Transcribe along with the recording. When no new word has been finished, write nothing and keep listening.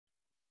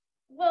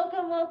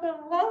Welcome,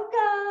 welcome,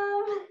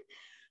 welcome.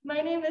 My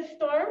name is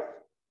Storm.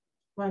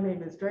 My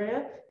name is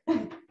Drea.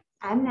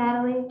 I'm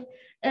Natalie.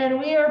 And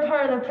we are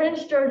part of the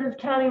Prince George's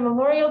County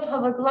Memorial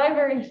Public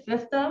Library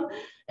System.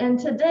 And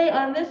today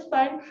on this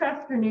fine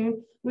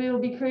Crafternoon, we will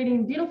be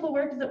creating beautiful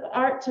works of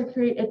art to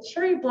create a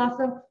cherry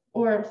blossom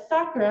or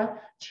sakura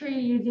tree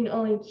using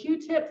only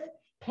Q-tips,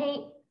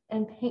 paint,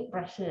 and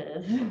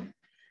paintbrushes.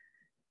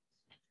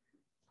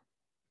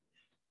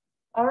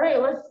 All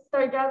right, let's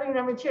start gathering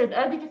our materials.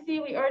 As you can see,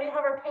 we already have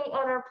our paint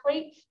on our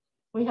plate.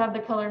 We have the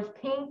colors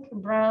pink,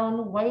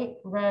 brown, white,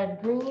 red,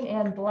 green,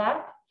 and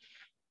black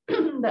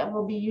that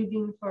we'll be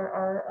using for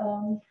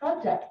our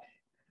project.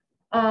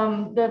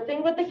 The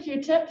thing with the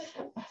Q-tips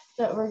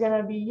that we're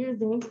gonna be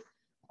using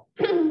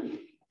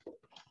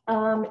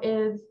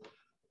is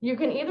you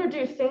can either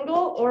do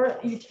single or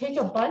you take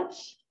a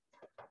bunch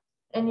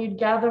and you'd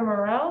gather them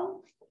around.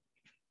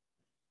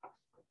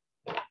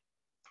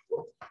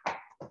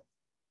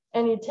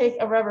 And you take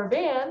a rubber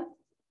band.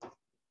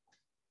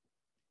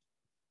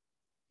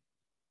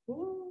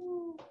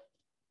 Ooh.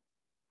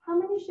 How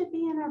many should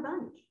be in our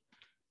bunch?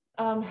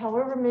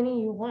 However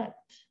many you want.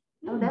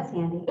 Oh, that's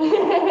handy.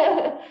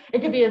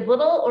 It could be as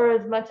little or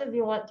as much as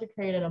you want to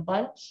create in a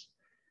bunch.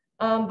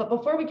 But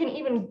before we can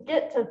even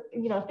get to,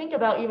 think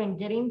about even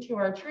getting to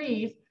our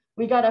trees,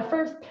 we gotta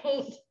first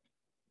paint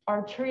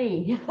our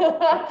tree.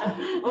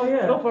 Oh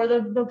yeah. Before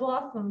the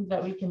blossoms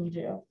that we can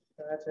do.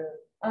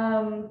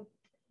 Gotcha.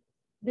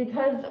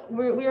 Because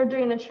we are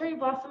doing a cherry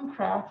blossom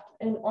craft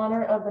in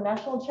honor of the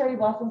National Cherry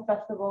Blossom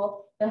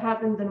Festival that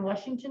happens in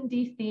Washington,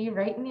 D.C.,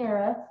 right near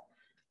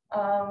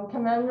us,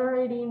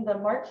 commemorating the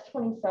March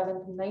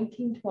 27th,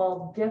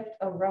 1912 gift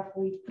of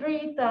roughly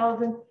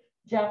 3,000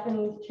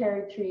 Japanese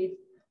cherry trees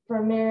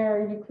from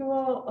Mayor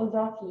Yukio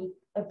Ozaki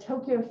of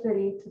Tokyo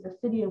City to the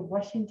city of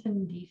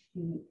Washington,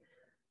 D.C.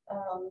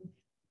 So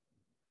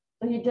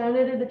he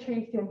donated the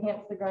trees to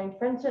enhance the growing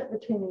friendship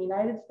between the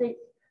United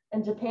States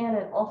and Japan,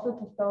 and also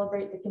to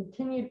celebrate the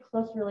continued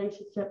close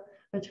relationship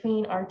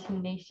between our two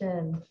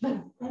nations.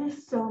 That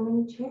is so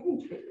many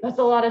cherry trees. That's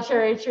a lot of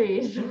cherry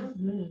trees.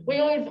 Mm-hmm. We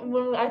always,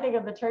 when I think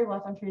of the cherry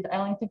blossom trees, I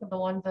only think of the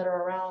ones that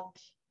are around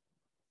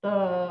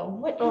the,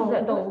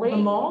 The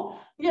mall?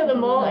 Yeah, the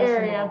mall National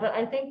area, Mall. but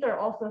I think they're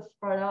also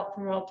spread out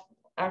throughout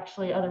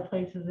actually other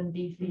places in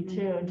DC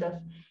too. Mm-hmm. Just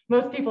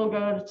most people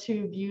go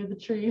to view the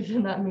trees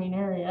in that main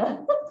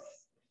area.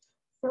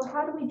 So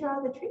how do we draw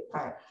the tree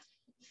part?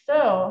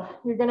 So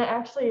you're gonna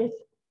actually,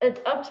 it's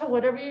up to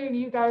whatever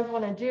you guys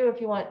want to do.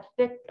 If you want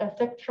a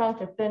thick trunk,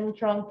 a thin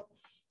trunk,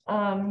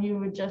 you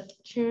would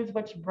just choose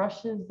which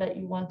brushes that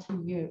you want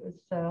to use.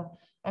 So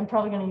I'm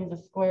probably gonna use a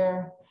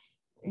square.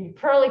 You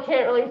probably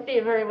can't really see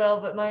it very well,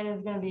 but mine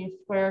is gonna be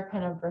square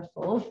kind of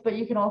bristles. But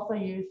you can also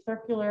use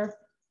circular,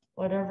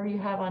 whatever you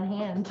have on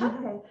hand.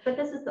 Okay, but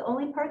this is the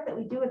only part that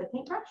we do with a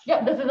paintbrush?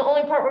 Yeah, this is the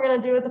only part we're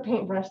gonna do with the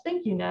paintbrush.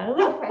 Thank you,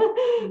 Natalie.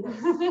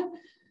 Okay.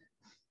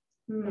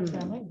 Actually,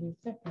 I might do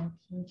thick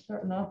actually,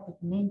 starting off with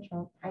the main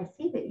trunk. I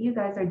see that you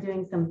guys are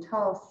doing some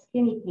tall,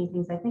 skinny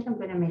paintings. I think I'm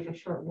going to make a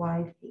short,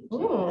 wide painting.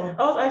 Ooh. I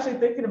was actually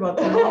thinking about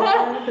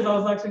that because I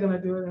was actually going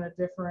to do it in a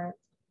different.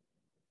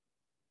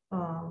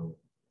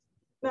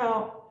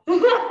 Now,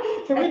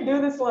 can we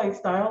do this like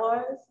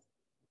stylized?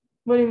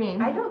 What do you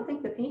mean? I don't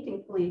think the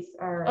painting police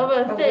are I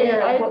was gonna say,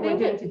 aware I of what we're think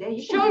doing it- today.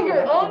 You can Show do your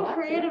whatever you own want to.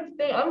 creative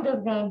thing. I'm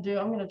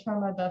gonna try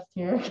my best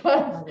here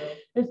because Okay.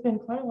 it's been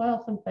quite a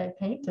while since I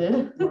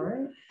painted. All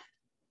right.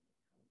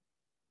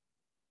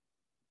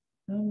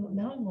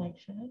 Now I'm like,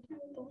 should I do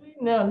it the way?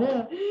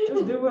 No.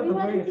 Just do it We the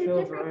want way to it do feels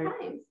different right.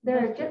 kinds. There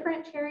are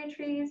different cherry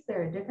trees.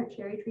 There are different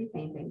cherry tree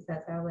paintings.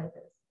 That's how life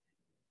is.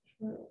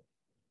 Sure.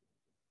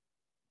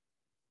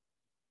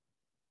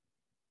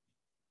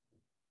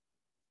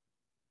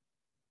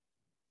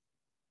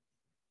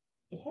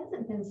 It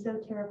hasn't been so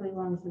terribly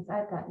long since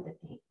I've gotten to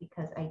paint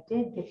because I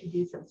did get to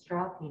do some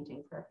straw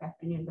painting for a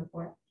afternoon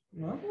before.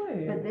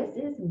 Lovely. But this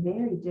is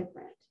very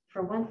different.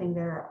 For one thing,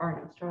 there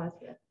are no straws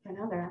here. For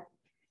another,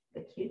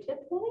 the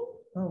Q-tip thing,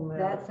 Oh man.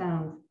 that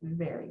sounds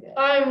very good.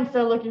 I'm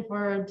so looking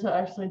forward to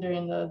actually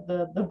doing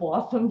the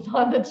blossoms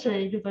on the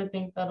tree because I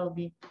think that'll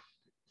be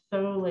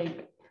so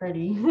like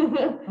pretty.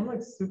 I'm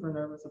like super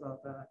nervous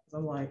about that because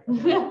I'm like,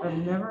 okay, I've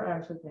never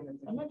actually painted.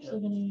 I'm actually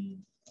gonna use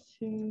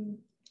two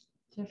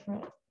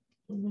different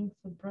lengths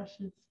of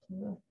brushes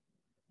to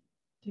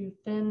do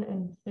thin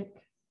and thick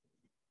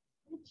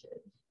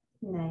edges.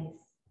 Nice.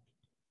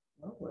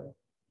 Lovely.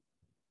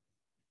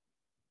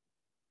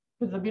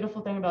 Because the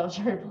beautiful thing about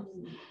cherry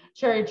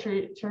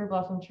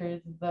blossom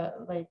trees is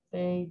that like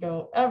they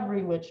go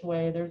every which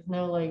way. There's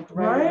no like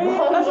Right?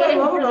 wrong That's what I way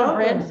love for the about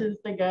them. branches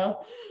to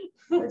go.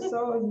 They're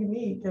so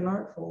unique and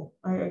artful.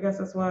 I guess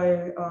that's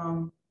why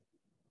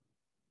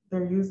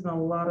they're used in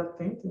a lot of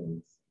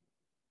paintings.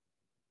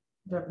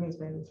 Japanese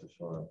paintings for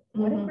sure.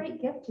 What Mhm. a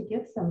great gift to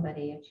give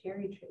somebody, a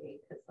cherry tree,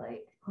 because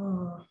like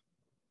Oh,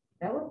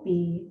 that would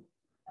be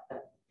a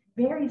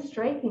very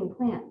striking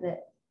plant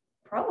that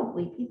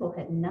probably people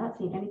had not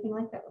seen anything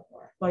like that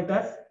before. like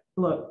that's,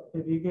 look,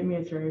 if you give me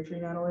a cherry tree,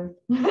 Natalie,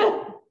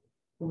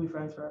 we'll be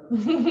friends forever.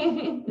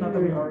 Not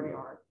that we already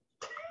are.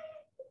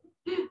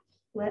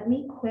 Let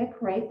me quick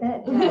write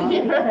that down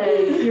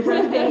because your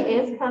birthday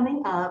is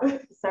coming up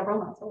several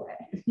months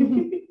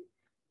away.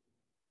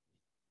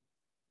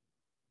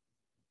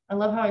 I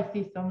love how I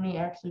see so many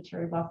actually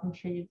cherry blossom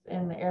trees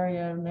in the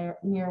area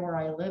near where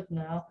I live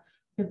now,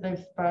 because they've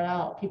spread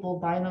out. People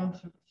buy them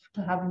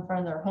to have in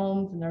front of their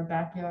homes and their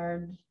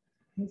backyards.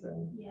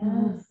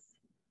 Yes.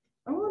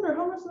 I wonder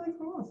how much they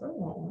cost. I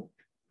want one.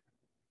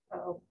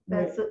 Oh,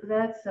 that's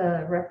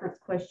a reference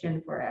question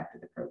for after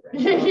the program.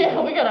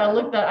 Yeah, we gotta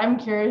look that. I'm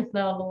curious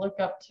now to look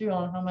up too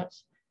on how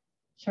much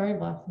cherry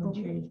blossom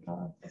trees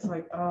cost. It's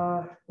like,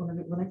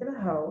 when I get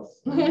a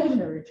house, I want a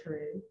cherry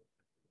tree.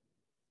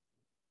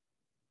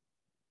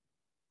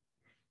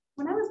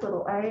 When I was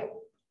little, I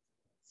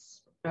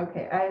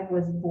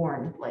was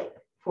born like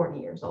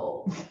 40 years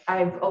old.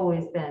 I've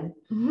always been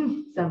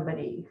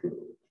somebody who,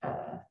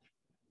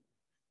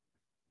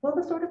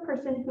 the sort of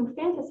person who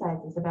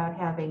fantasizes about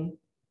having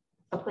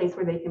a place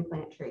where they can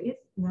plant trees.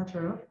 Not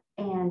true.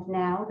 And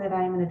now that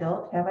I'm an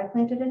adult, have I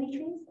planted any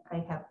trees?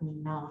 I have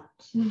not,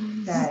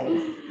 guys.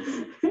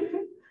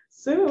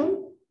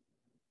 Soon.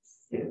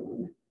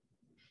 We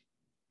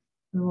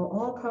will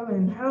all come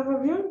and have a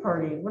viewing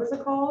party. What is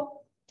it called?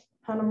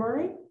 Hannah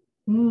Murray?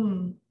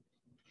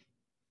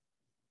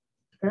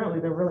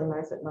 Apparently they're really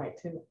nice at night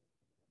too.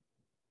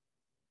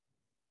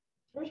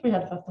 I wish we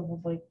had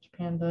festivals like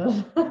Japan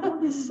does. That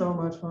would be so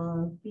much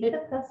fun. Be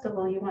the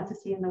festival you want to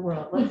see in the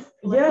world. Let's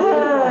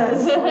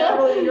yes,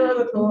 Natalie, you're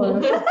the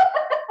coolest.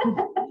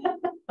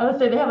 I would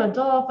say they have a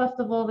doll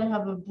festival, they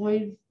have a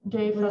boys'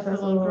 day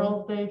festival,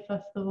 girls' day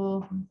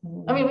festival.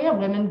 I mean, we have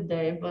Women's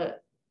Day,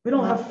 but we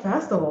don't have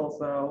festivals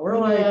though. We're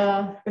like,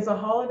 yeah. It's a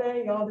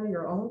holiday, y'all do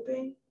your own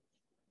thing.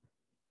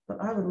 But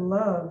I would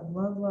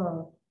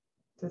love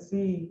to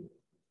see.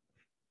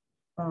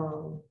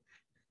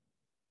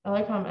 I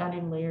like how I'm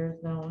adding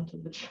layers now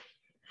onto the tree.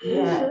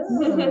 Yes.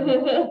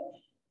 Sure.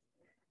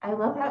 I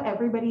love how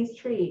everybody's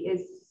tree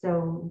is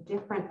so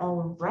different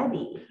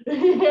already.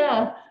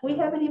 Yeah. We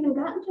haven't even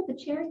gotten to the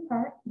cherry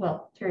part.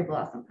 Well, cherry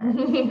blossom part.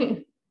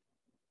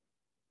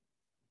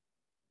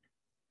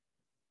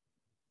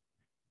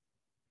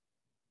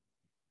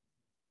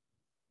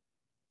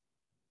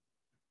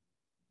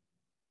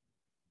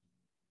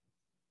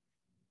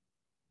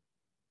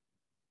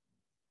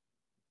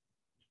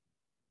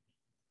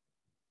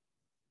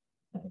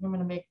 I think I'm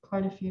gonna make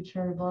quite a few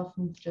cherry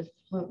blossoms just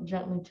float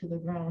gently to the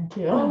ground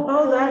too.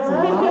 Oh,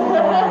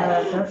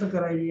 that's a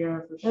good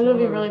idea for sure. It'll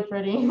be really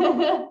pretty.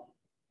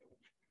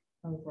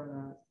 I'm for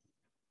that.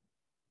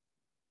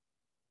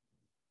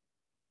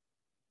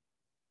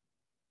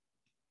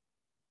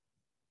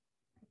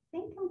 I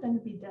think I'm going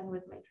to be done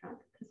with my trunk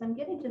because I'm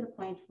getting to the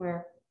point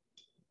where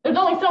there's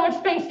only so much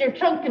space your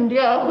trunk can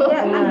go.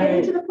 Yeah, I'm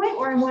getting to the point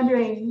where I'm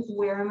wondering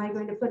where am I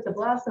going to put the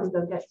blossoms?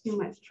 I've got too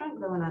much trunk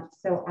going up.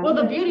 So well,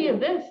 the beauty of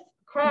this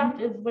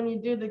craft is when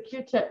you do the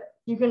Q-tip,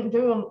 you can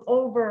do them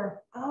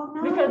over. Oh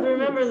no! Because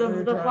remember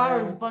the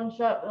flowers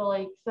bunch up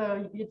like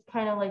so. It's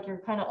kind of like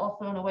you're kind of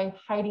also in a way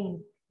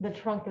hiding the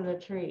trunk of the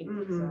tree.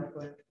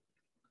 Exactly.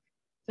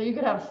 So you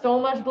could have so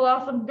much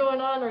blossoms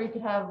going on, or you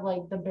could have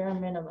like the bare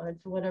minimum.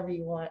 It's whatever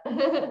you want.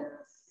 Yes.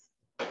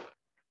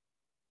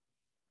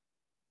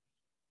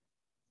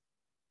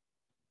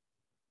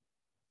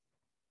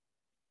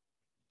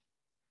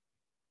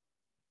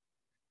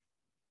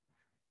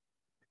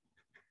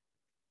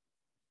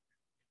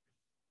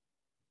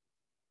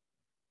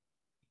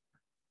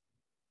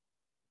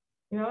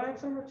 You know, I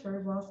actually have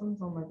cherry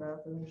blossoms on my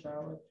bathroom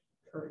shower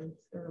curtains.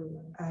 They're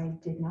really nice. I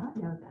did not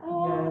know that.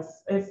 Oh.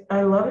 Yes,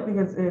 I love it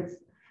because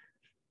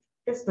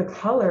it's the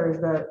colors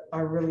that I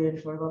really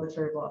enjoy about the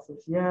cherry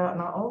blossoms. Yeah,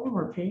 not all of them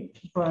are pink,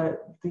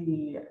 but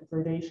the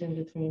gradation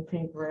between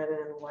pink, red,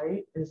 and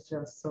white is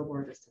just so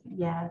gorgeous to me.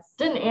 Yes.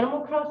 Didn't Animal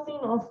Crossing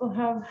also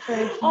have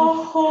cherry trees? A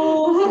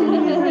whole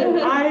season.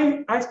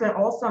 I spent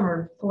all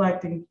summer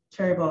collecting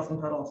cherry blossom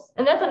petals.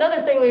 And that's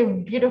another thing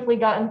we've beautifully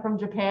gotten from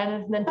Japan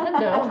is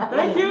Nintendo.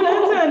 Thank you,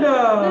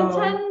 Nintendo.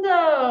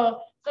 Nintendo.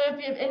 So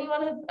if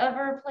anyone has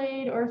ever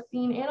played or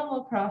seen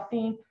Animal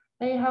Crossing,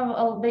 they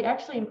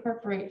actually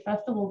incorporate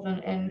festivals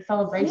and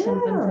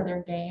celebrations into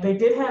their game. They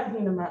did have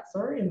Hina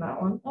Matsuri in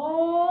that one.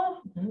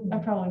 Oh, I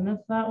probably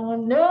missed that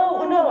one.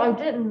 No, I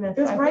didn't miss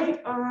it. It's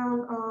right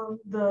around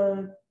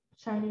the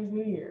Chinese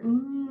New Year.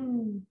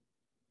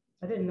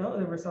 I didn't know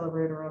they were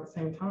celebrating around the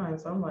same time,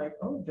 so I'm like,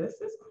 oh,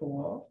 this is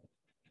cool.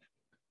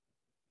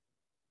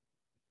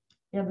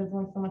 Yeah, there's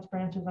only so much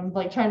branches. I'm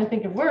like trying to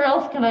think of where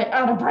else can I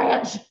add a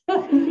branch?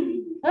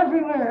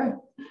 Everywhere.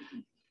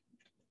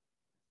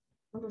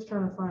 I'm just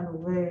trying to find a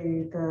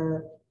way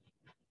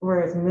where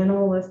it's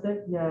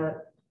minimalistic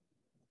yet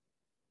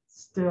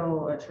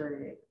still a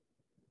tree.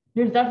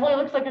 Yours definitely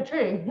looks like a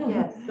tree.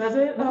 Yes. Does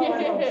it? Oh,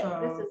 I hope so.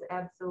 This is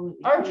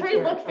absolutely. Our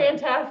trees look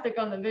fantastic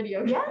on the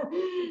video. Yeah.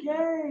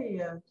 Yay.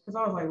 Because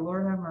I was like,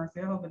 Lord have mercy.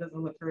 I hope it doesn't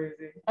look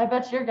crazy. I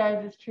bet your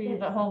guys' trees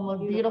at home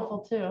look beautiful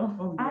too.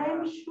 Oh, yeah.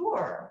 I'm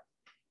sure.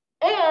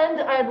 And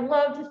I'd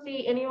love to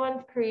see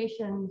anyone's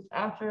creations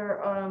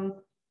after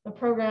the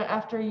program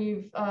after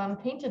you've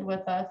painted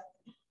with us,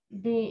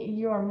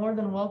 you are more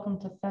than welcome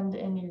to send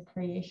in your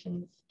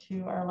creations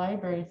to our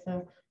library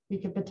so we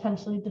could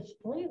potentially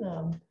display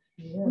them.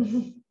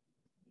 Yes.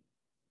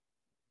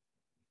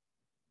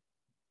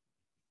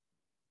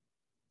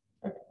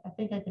 Okay, I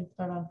think I can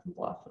start on some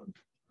blossoms.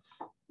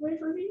 Wait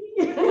for me.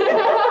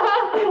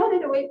 I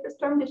wanted to wait for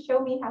Storm to show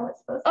me how it's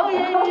supposed to Oh,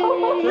 yeah, go.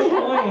 yeah, yeah, Good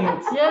yeah.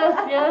 point.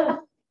 Yes, yes.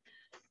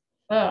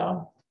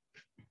 So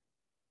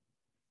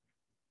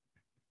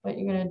what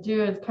you're gonna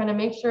do is kind of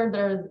make sure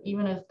they're as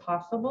even as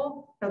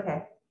possible.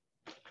 Okay.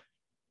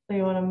 So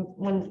you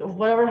want to,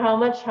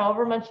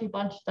 however much you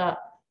bunched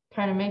up,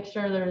 kind of make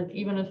sure they're as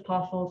even as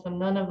possible, so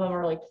none of them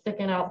are like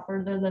sticking out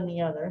further than the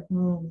other.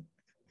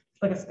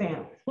 Like a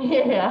stamp.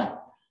 Yeah.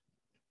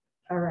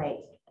 All right.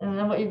 And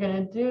then what you're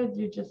gonna do is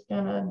you're just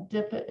gonna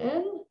dip it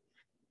in,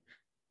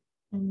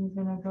 and you're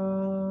gonna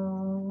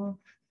go.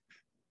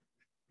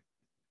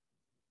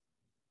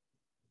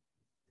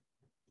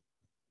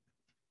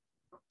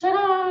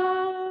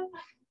 Ta-da!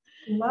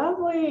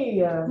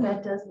 Lovely.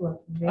 That does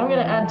look very I'm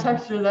gonna add nice.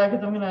 texture to that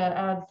because I'm gonna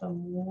add some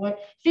white.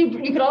 See,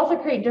 you could also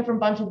create different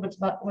bunches, which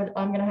is not what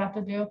I'm gonna have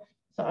to do.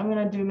 So I'm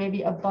gonna do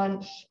maybe a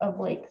bunch of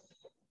like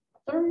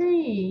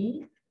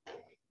 3.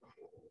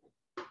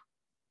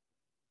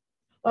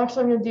 Well,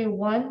 actually, I'm gonna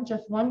do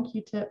just one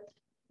Q-tip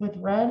with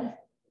red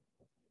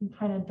and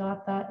kind of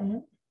dot that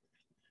in.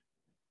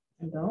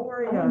 And don't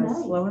worry, Oh, guys.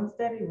 nice. Slow and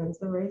steady wins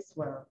the race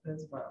well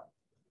as well.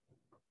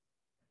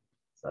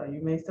 So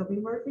you may still be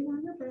working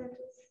on your branches.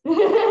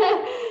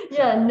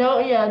 Yeah, no,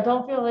 yeah,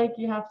 don't feel like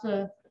you have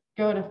to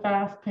go to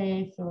fast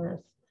pace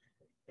or.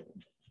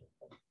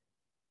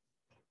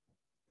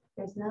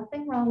 There's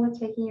nothing wrong with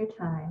taking your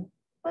time,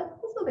 but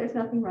also there's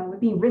nothing wrong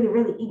with being really,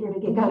 really eager to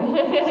get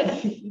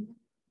going.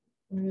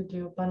 I'm gonna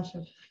do a bunch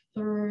of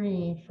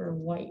 3 for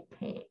white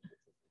paint.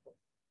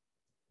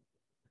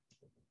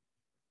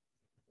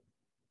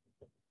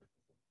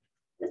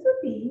 This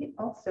would be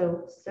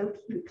also so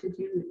cute to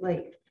do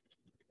like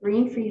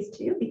green trees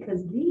too,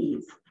 because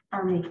these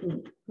are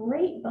making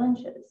great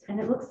bunches and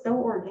it looks so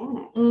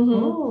organic.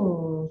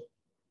 Oh,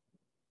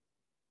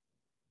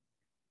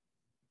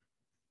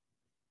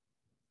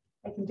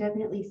 I can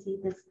definitely see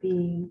this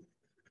being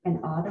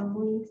an autumn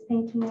leaves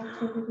painting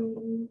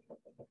activity.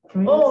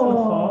 can we do some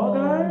fall,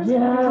 guys? yeah.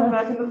 Can we come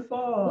back in the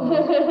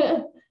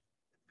fall?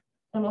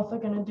 I'm also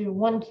gonna do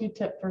 1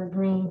 Q-tip for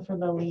green for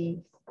the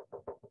leaves.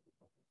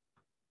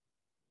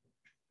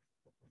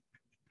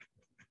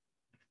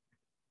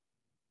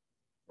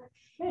 I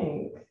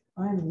think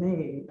I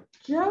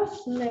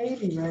just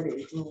maybe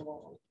ready to move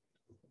on.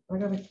 I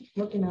gotta keep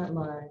looking at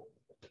my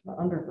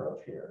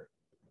undergrowth here.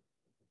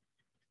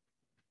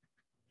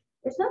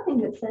 There's nothing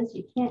that says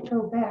you can't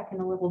go back in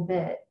a little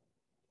bit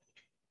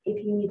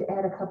if you need to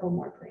add a couple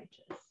more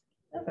branches.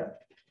 Okay.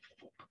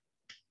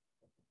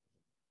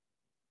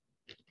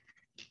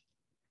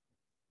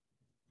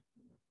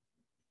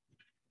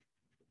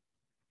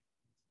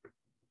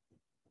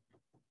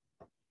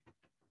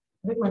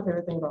 I think my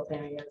favorite thing about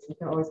painting is you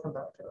can always come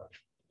back to it.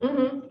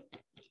 Mm-hmm.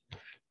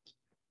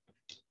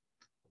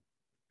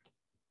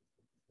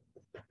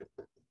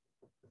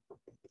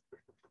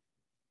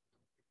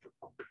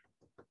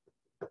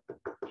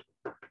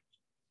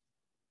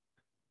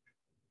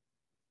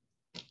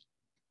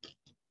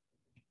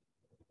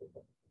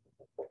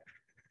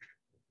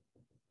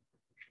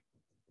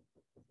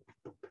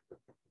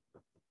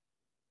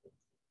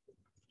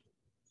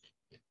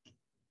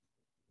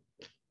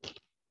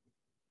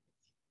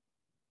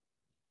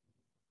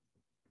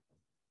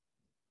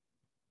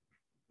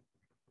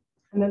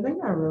 And the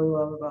thing I really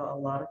love about a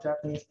lot of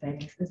Japanese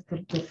paintings is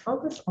the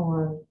focus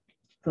on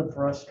the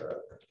brushstroke.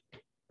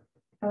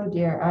 Oh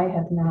dear, I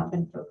have not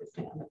been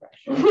focusing on the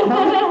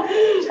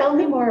brush. Tell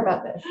me more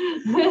about this.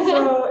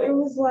 So it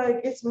was like,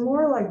 it's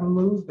more like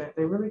movement.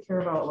 They really care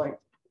about like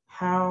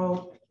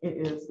how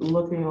it is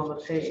looking on the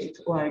page.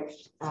 Like,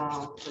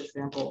 for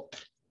example,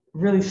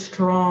 really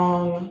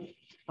strong,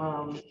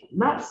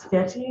 not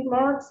sketchy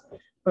marks,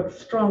 but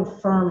strong,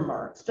 firm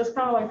marks. Just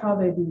kind of like how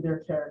they do their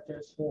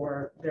characters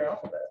for their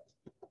alphabet.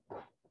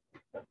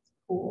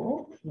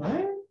 Cool.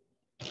 Right?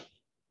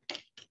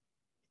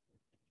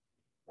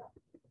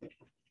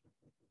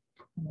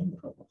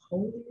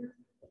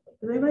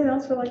 Does anybody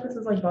else feel like this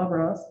is like Bob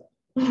Ross?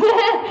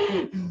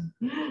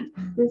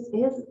 This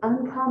is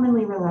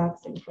uncommonly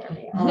relaxing for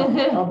me.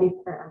 I'll be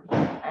firm.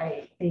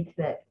 I think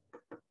that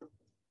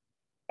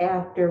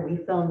after we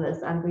film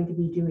this, I'm going to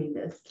be doing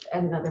this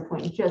at another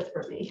point just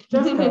for me.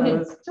 Just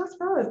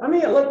cause. I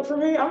mean, like for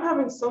me, I'm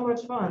having so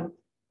much fun,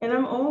 and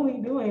I'm only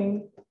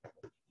doing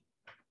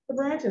the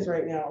branches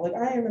right now. Like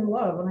I am in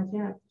love, and I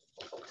can't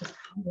just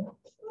calm down.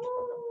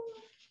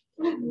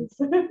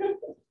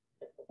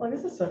 Like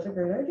this is such a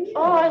great idea.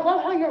 Oh, I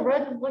love how your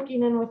red is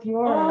looking in with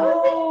yours.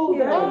 Oh, thank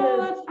you. that Oh, is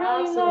that's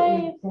really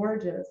absolutely nice.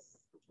 gorgeous.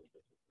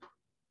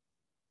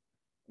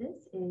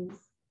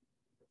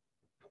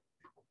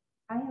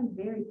 I am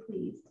very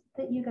pleased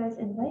that you guys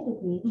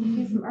invited me to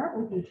do some art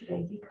with you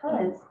today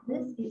because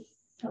this is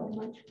so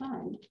much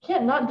fun.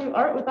 Can't not do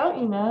art without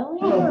you, Natalie.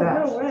 Oh, no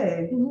gosh.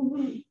 way.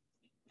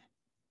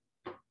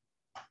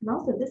 And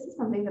also, this is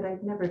something that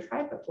I've never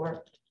tried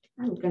before.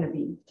 I'm going to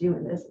be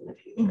doing this in the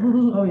future.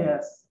 Oh,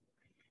 yes.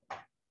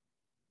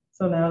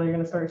 So now you're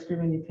going to start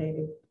streaming you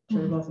painting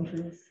cherry blossom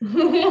trees.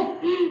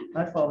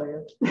 I follow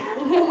you.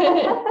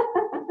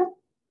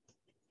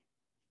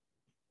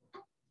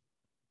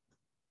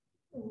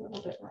 A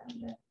little bit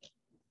rounder.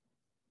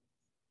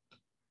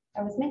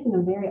 I was making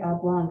them very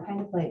oblong,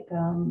 kind of like,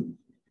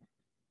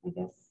 I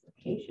guess,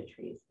 acacia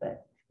trees,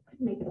 but I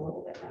could make it a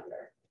little bit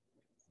rounder.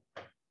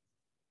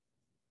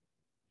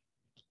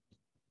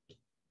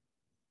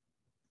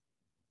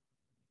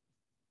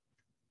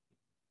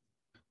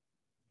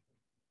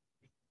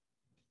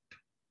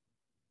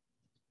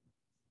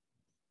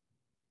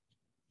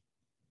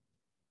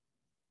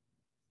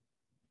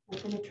 I'm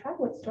going to try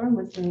what Storm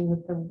was doing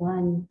with the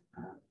one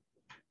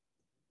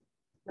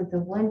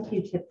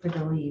Q-tip for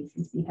the leaves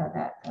and see how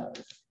that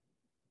goes.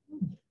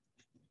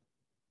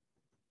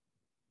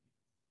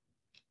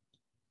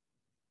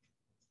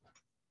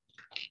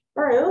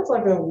 All right, it looks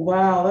like a,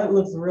 wow, that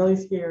looks really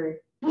scary.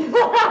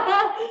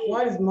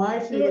 Why does my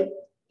tree It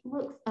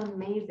looks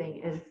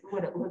amazing is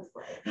what it looks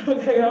like.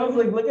 Okay, I was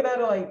like looking at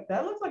it like,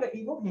 that looks like an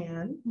evil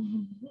hand.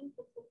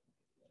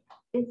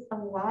 It's a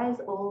wise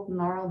old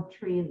gnarled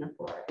tree in the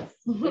forest.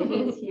 It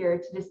is here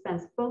to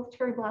dispense both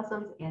cherry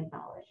blossoms and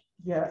knowledge.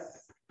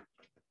 Yes.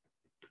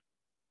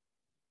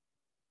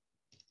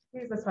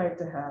 He's the type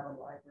to have a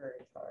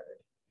library card,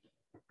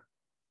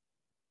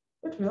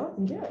 which we all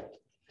can get.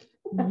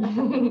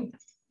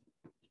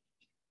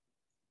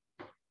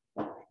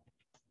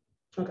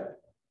 Okay,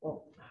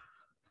 well,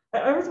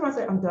 every time I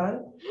say I'm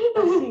done,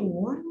 I see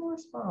one more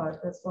spot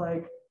that's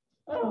like,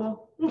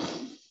 oh,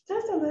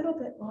 just a little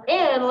bit more.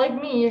 And like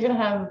me, you're gonna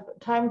have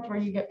times where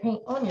you get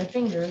paint on your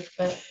fingers,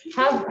 but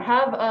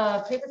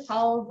have paper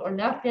towels or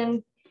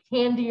napkins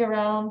handy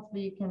around so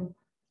you can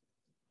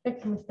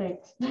fix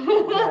mistakes.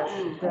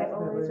 Yes, I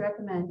always definitely.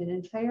 recommend an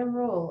entire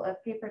roll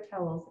of paper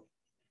towels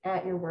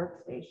at your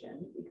workstation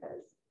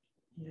because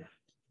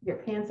your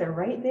pants are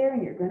right there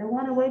and you're going to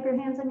want to wipe your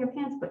hands on your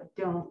pants, but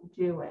don't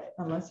do it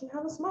Unless you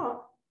have a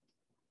small.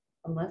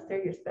 unless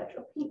they're your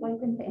special paint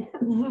wiping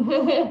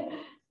pants.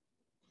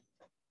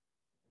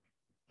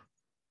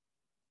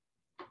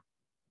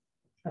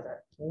 Okay,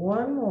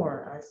 one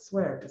more, I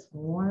swear, just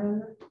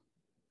one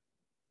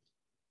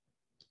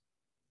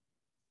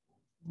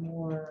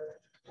more.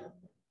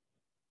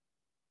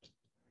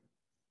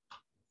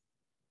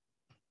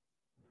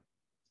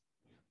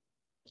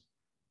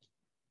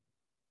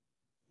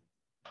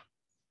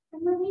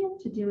 I'm really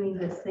into doing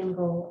the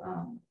single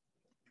Oh,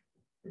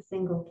 the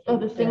single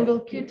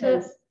Q-tip?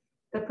 because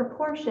the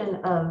proportion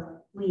of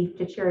leaf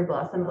to cherry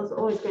blossom is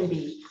always going to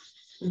be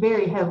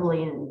very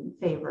heavily in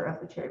favor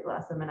of the cherry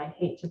blossom, and I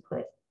hate to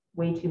put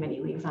way too many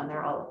leaves on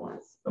there all at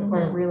once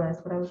before I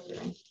realized what I was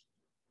doing.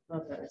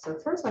 Okay, so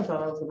at first I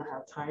thought I was gonna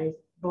have tiny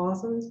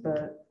blossoms,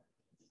 but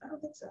I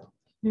don't think so.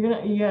 You're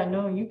gonna, yeah,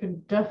 no, you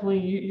could definitely,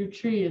 your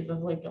tree is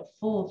like a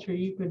full tree.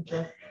 You could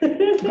just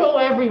go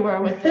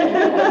everywhere with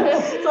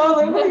it. So I was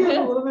like, let me get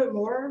a little bit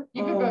more.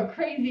 You could go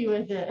crazy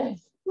with it.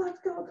 Let's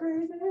go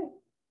crazy.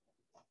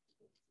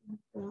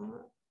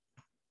 Oh,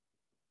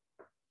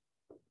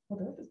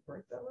 did I just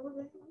break that little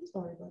bit? I'm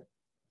sorry, but.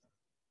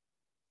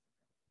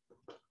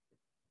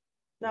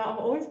 Now I'm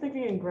always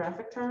thinking in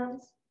graphic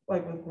terms,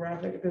 like with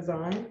graphic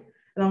design.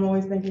 And I'm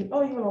always thinking,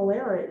 oh, you want to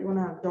layer it, you want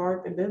to have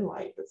dark and then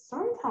light. But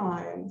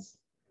sometimes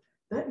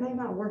that may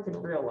not work in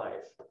real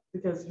life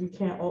because we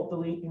can't alt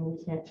delete and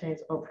we can't change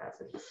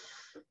opacity.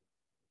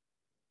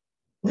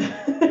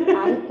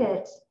 I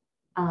hit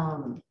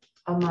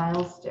a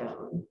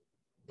milestone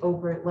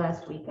over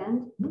last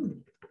weekend.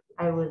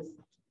 I was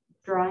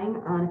drawing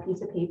on a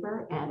piece of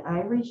paper and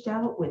I reached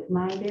out with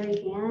my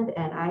very hand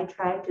and I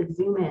tried to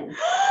zoom in.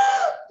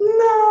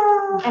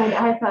 No. And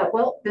I thought,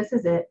 well, this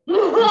is it. This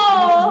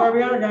is where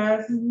we are,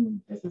 guys.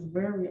 This is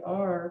where we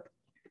are.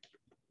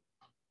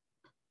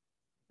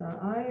 Now,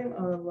 I am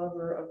a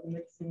lover of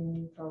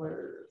mixing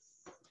colors.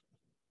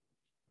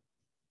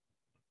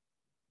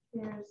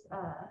 There's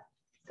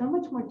so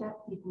much more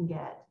depth you can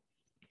get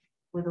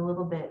with a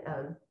little bit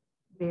of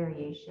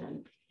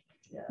variation.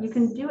 Yes. You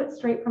can do it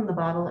straight from the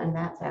bottle and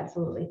that's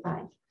absolutely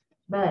fine.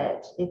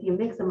 But if you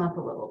mix them up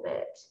a little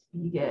bit,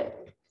 you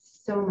get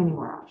so many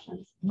more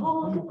options.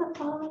 Oh, look at the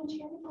falling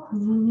cherry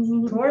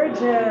blossoms.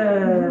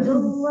 Gorgeous.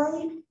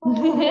 Delightful.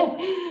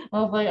 I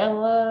was like, I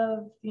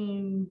love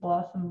seeing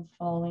blossoms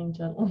falling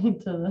gently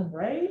to the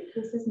Right?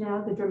 This is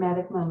now the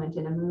dramatic moment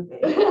in a movie.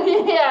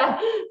 yeah,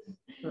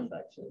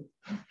 Perfection.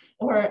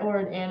 or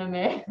an anime.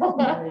 Right.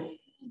 I'm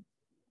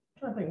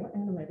trying to think, what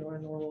anime do I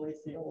normally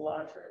see a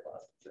lot of cherry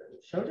blossoms in?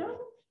 Shoujo?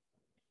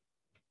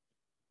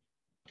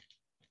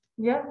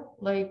 Yeah,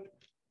 like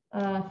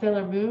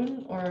Sailor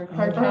Moon or Oh,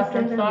 Cardcaptor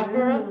Sailor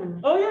Sakura.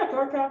 Moon. Oh yeah,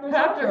 Cardcaptor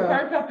Sakura.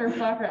 Cardcaptor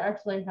Sakura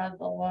actually has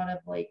a lot of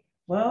like,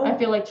 Well, I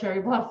feel like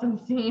cherry blossom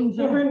scenes.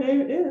 so her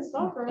name is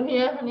Sakura.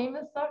 Yeah, her name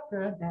is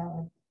Sakura.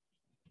 Valid.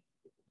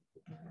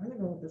 I'm gonna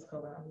go with this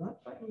color. I'm not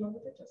quite in love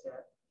with it just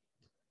yet.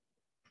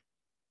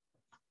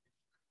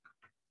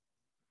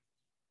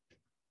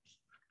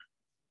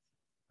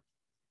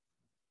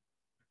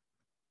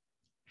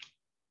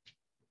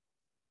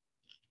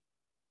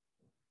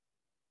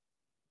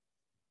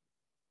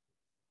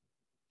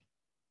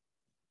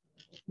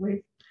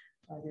 Wait,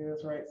 I do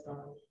this right, son.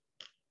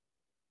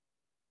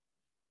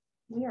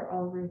 We are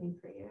all rooting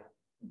for you.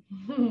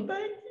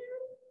 Thank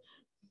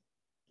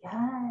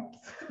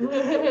Yes. you.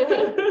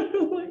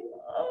 Like,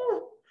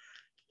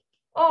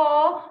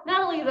 Oh,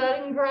 Natalie's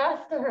adding grass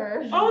to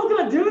hers. I was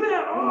gonna do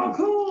that. Oh,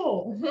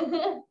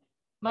 cool.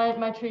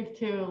 My trees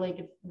too,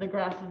 like the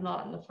grass is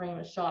not in the frame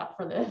of shot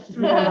for this.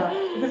 Yeah,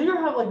 because you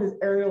have like this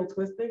aerial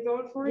twist thing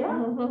going for you, Yeah.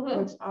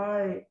 which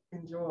I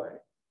enjoy.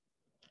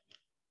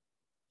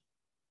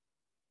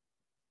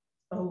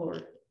 Oh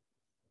Lord,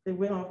 it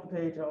went off the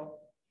page, y'all.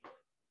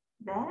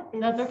 That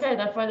is. That's okay.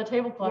 That's why the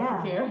tablecloth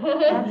Yeah, is here.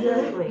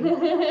 absolutely.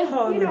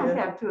 Oh, You don't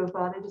yeah. have to have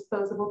bought a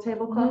disposable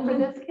tablecloth for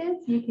this,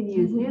 kids. You can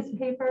use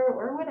newspaper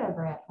or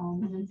whatever at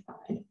home, and it's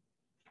fine.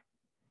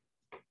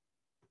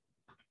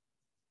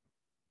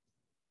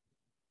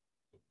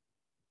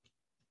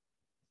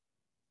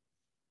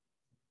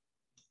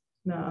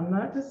 No, I'm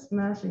not just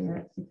smashing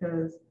it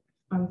because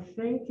I'm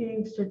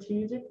thinking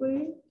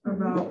strategically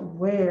about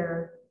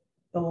where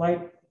the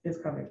light is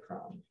coming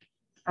from.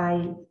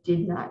 I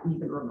did not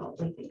even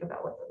remotely think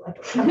about what the light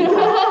was coming from.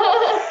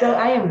 So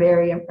I am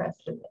very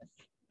impressed with this.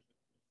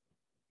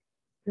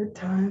 Good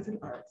times in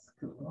art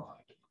school.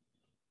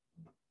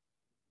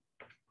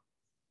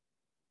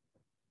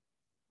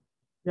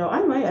 Yo,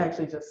 I might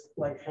actually just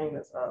like hang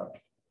this up.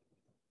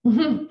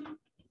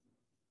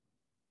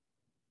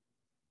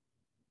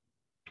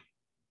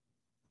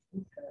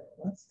 Okay,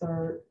 let's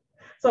start.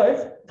 So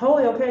it's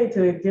totally okay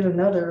to get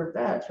another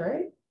batch,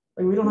 right?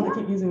 Like we don't have to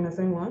keep using the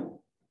same one.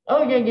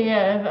 Oh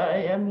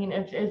yeah. I mean,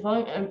 if as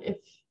long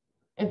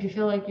if you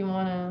feel like if you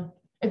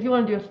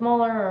wanna do a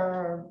smaller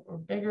or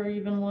bigger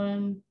even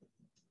one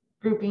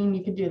grouping,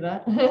 you could do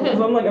that. Because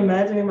I'm like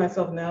imagining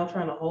myself now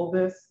trying to hold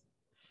this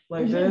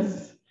like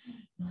this,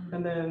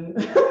 and then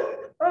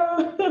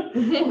let's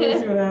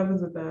see what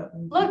happens with that.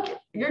 Look,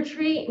 your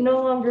tree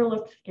no longer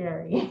looks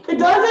scary. It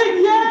doesn't.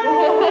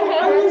 Yay!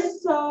 I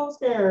was so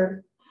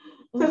scared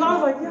because I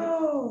was like,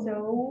 yo.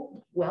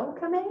 So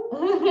welcoming.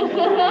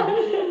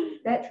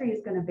 That tree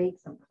is going to bake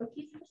some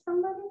cookies for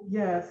somebody.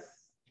 Yes,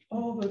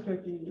 all the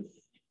cookies.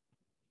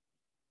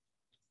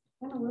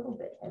 I'm a little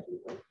bit heavy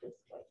with this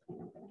white paint.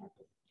 I'm going to have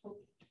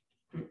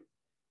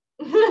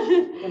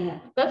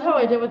to. That's how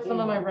I did with some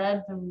of my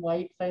reds and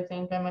whites. I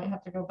think I might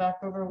have to go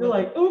back over You're with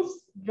like,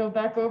 oops. go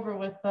back over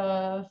with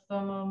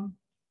some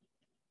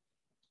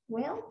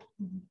Well,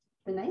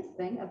 the nice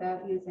thing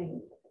about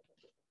using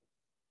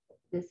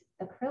this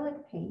acrylic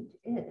paint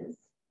is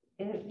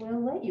it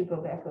will let you go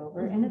back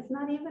over and it's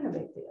not even a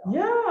big deal.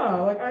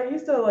 Yeah, like I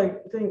used to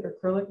like think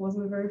acrylic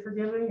wasn't very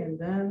forgiving, and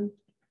then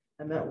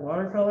I met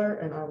watercolor,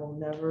 and I will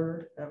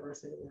never ever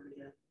say the word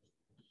again.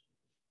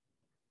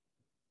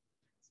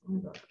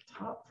 Something about the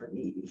top for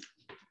these.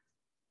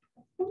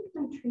 I think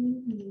my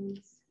tree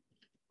needs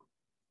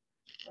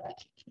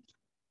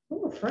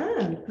Oh, a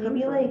friend.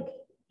 maybe like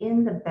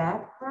in the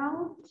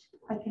background.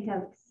 I can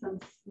have some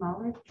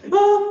smaller trees.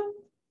 Oh,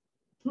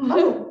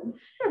 Oh,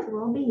 there's a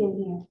little bee in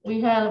here.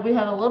 we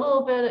had a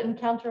little bit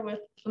encounter with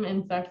some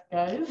insects,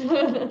 guys.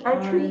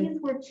 Our trees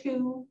were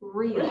too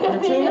real.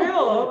 they're too real.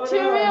 Oh my Too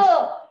gosh.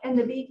 real. And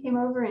the bee came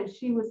over and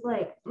she was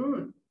like,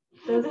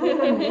 those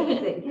look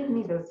amazing. Give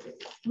me those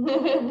trees.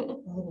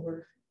 Oh,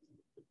 Lord.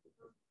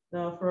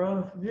 Now, for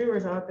our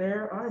viewers out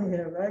there, I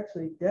am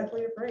actually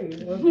deathly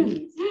afraid of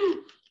bees.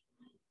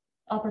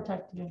 I'll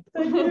protect you.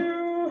 Thank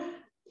you.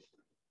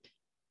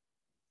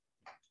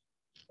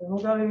 I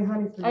don't got any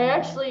honey for you. I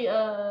actually,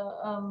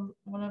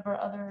 one of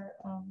our other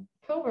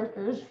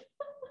coworkers,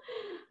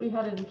 we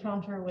had an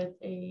encounter with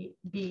a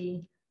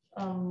bee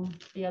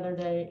the other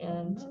day,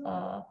 and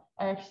I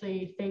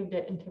actually saved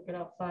it and took it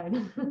outside.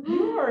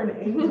 You are an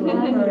angel.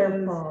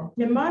 Wonderful.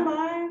 In my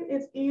mind,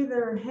 it's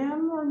either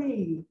him or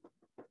me.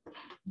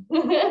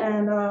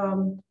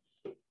 And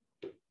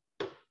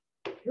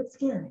it's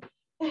scary.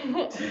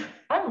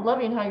 I'm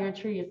loving how your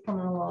tree is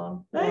coming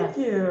along. Thank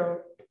you.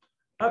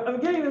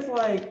 I'm getting this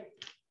like,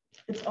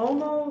 it's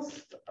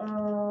almost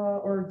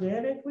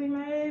organically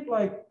made.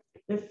 Like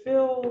it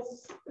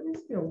feels, there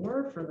needs to be a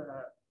word for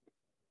that.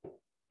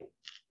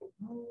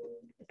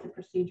 It's a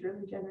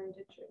procedurally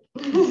generated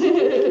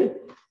tree.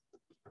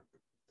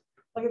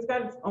 Like it's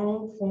got its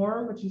own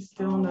form, but you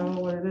still know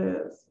what it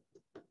is.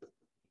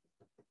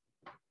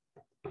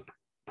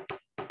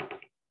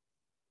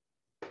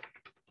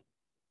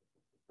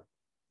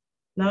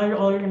 Now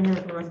all you're gonna hear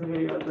for the rest of the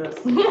video is this.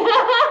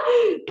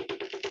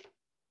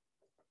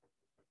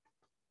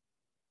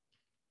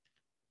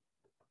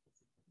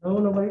 Oh,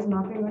 nobody's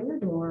knocking on your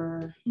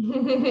door.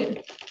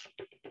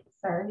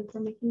 Sorry for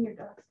making your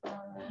dog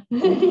flower.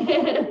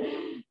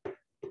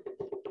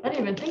 I didn't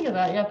even think of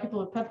that. Yeah, people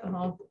with pets at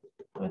home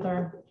with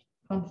our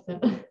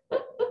constant.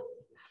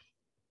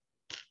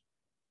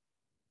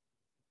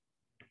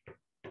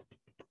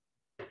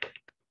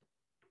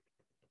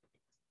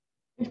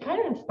 It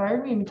kind of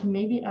inspired me to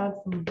maybe add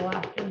some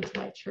black into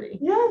my tree.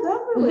 Yeah,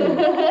 definitely.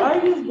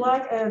 I use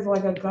black as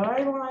like a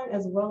guideline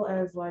as well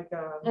as like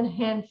a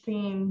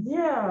Enhancing.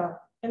 yeah,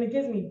 and it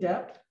gives me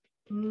depth.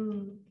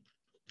 Mm.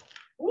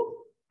 Ooh.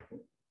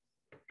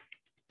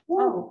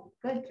 Oh,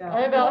 good job.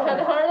 I about had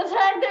a heart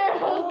attack there. I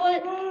was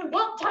like,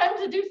 well, time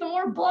to do some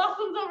more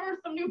blossoms over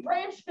some new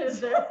branches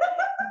there.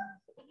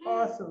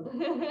 Awesome.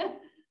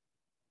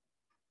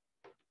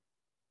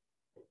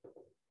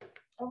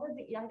 I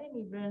didn't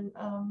even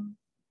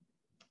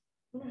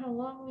wonder how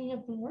long we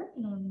have been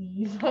working on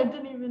these. I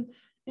didn't even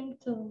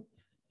think to.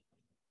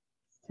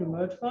 Too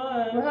much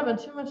fun. We're having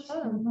too much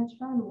So fun. much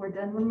fun. We're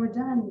done when we're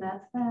done.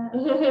 That's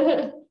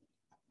that.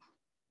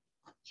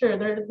 Sure,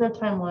 there's no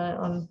timeline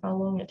on how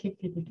long it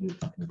takes you to do.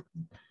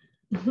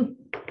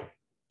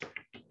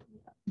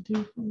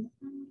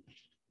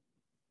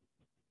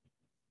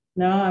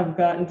 Now I've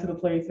gotten to the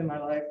place in my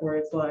life where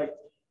it's like,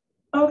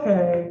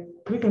 okay,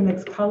 we can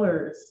mix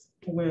colors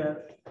with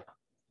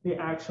the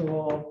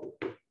actual,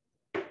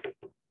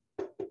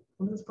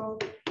 what is it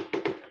called?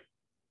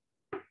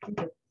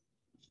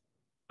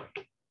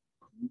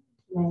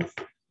 Nice.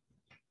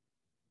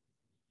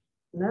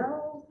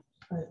 Now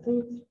I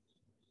think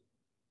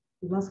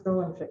we must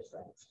go and fix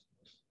things.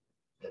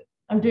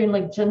 I'm doing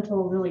like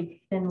gentle,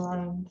 really thin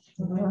lines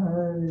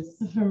Nice.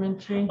 for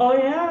Mentry. Oh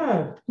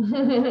yeah,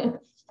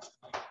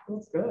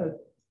 that's good.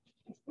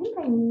 I think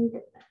I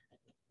need,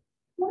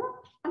 well,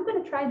 I'm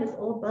going to try this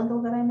old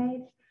bundle that I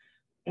made.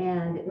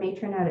 And it may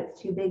turn out it's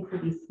too big for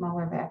these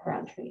smaller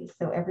background trees.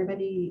 So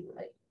everybody,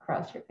 like,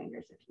 cross your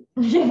fingers if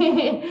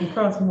you.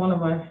 Across one of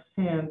my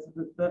hands,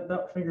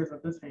 that fingers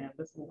of this hand,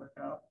 this will work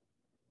out.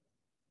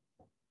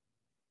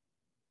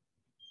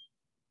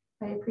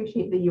 I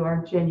appreciate that you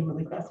are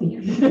genuinely crossing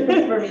your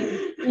fingers for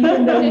me,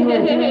 even though you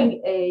are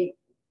doing a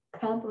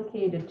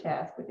complicated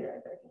task with your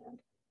other hand.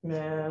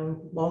 Man,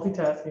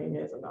 multitasking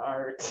is an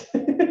art.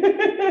 Okay,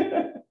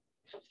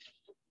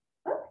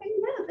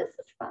 no, this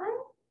is fine.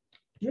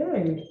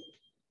 Yay.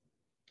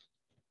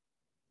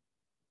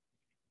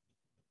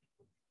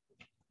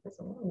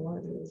 So what I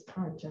want to do is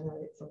try and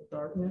generate some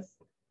darkness,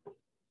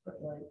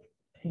 but like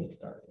pink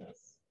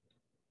darkness.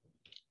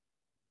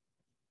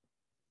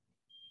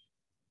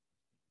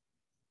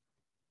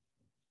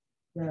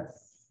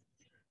 Yes.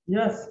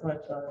 Yes, my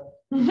child.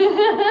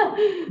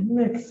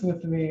 Mix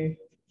with me.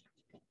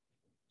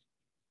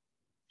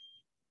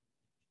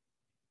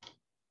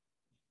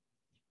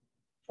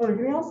 Oh, can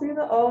you all see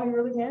that? Oh, you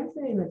really can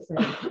see mixing.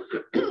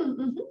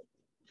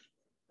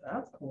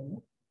 That's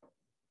cool.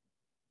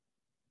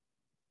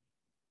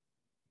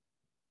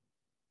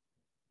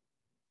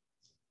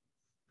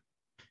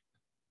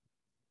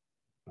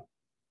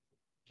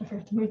 I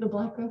forgot to move the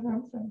black over.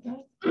 I'm sorry,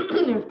 guys.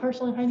 It was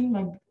partially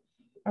hiding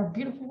our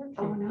beautiful work.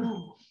 Oh here.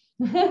 no.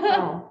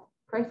 Oh,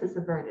 crisis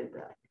averted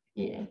though.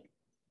 Yeah.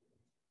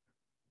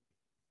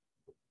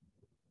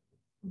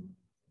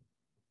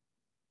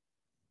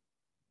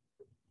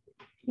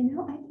 You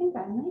know, I think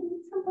I might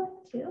need some black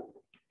too.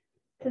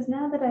 Because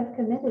now that I've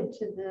committed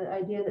to the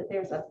idea that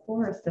there's a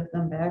forest of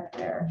them back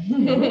there, I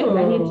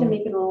need to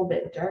make it a little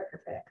bit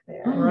darker back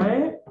there.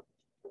 Right?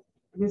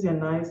 It gives you a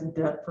nice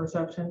depth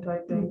perception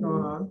type thing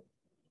going on.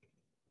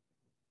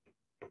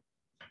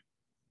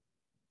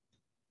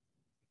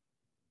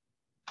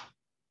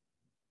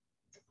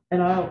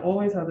 And I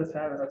always have this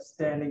habit of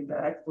standing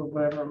back for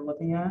whatever I'm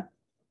looking at.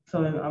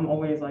 So then I'm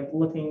always like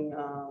looking,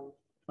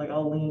 like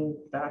I'll lean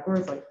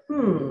backwards, like,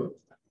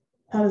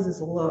 how does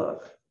this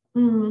look?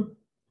 Mm.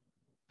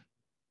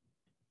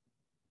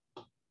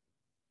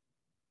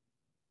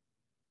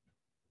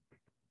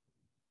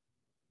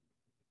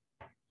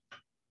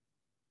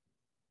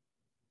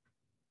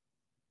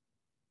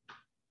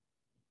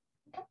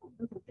 A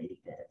little bitty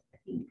bit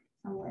of pink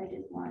somewhere I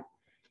didn't want.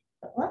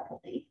 But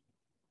luckily,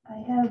 I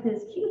have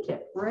this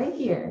Q-tip right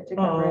here to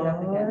cover it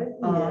up again.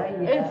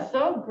 Yeah. It's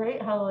so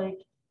great how like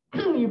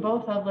you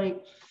both have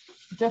like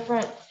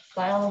different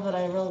styles that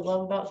I really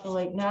love about. So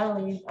like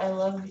Natalie, I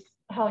love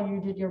how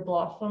you did your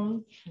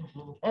blossom,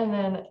 and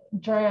then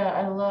Drea,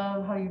 I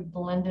love how you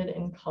blended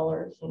in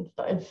colors and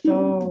stuff. It's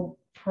so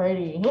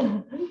pretty.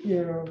 Thank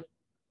you.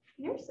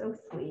 You're so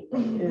sweet.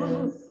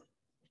 Yes.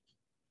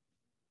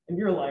 And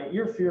you're like,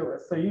 you're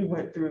fearless. So you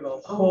went through the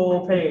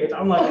whole page.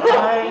 I'm like,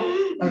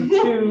 I am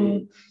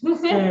too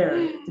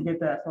scared to get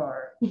that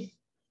far.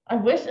 I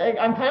wish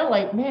I'm kind of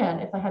like, man,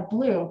 if I had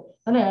blue,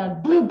 then I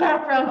had blue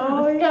background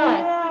for the sky.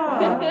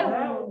 Yeah.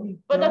 That would be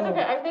But that's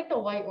okay. dope. I think the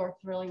white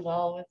works really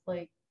well with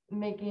like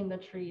making the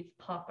trees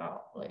pop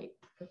out. Like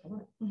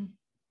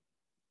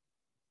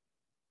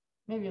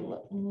maybe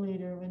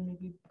later when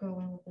maybe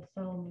going with the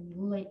cell, maybe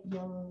light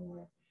yellow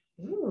or.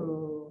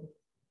 Ooh.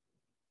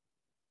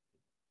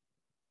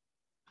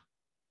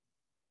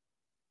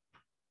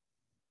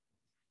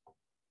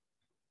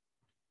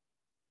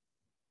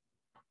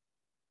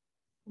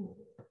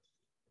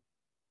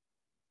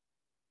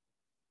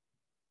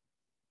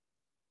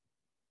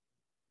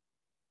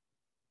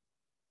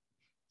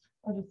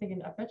 I was just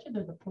thinking, I bet you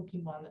there's a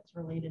Pokemon that's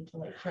related to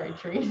like cherry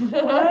trees.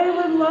 I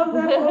would love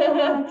that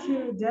Pokemon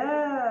to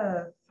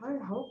death. I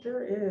hope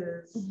there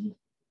is.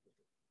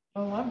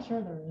 Oh, I'm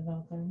sure there is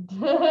out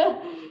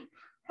there.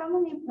 How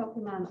many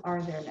Pokemon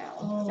are there now?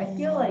 I Oh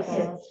feel my like gosh.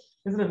 it's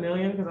Is it a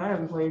million? Because I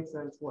haven't played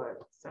since what?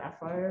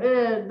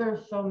 Sapphire?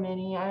 There's so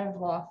many. I've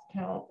lost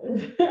count.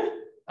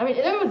 I mean,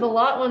 there was a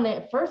lot when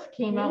it first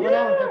came out when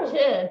I was a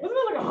kid. Wasn't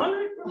it like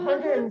 100?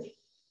 150.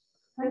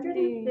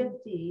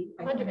 150.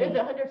 100, is it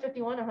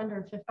 151 or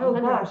 150? Oh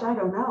gosh, I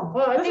don't know.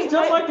 Well, This is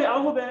just like the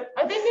alphabet.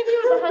 I think maybe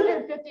it was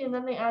 150 and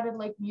then they added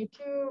like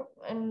Mewtwo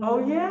and.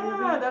 Oh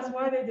yeah, that's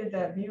why they did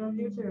that. Mew and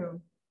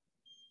Mewtwo.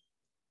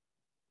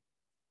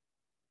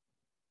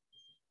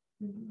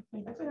 I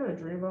actually had a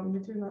dream about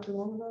Mewtwo not too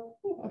long ago.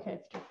 Okay,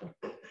 it's different.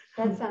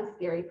 That sounds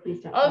scary.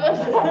 Please don't. Oh,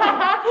 that's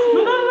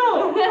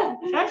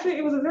No. Actually,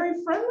 it was a very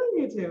friendly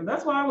Mewtwo.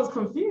 That's why I was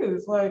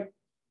confused. Like,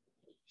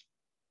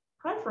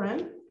 hi,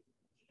 friend.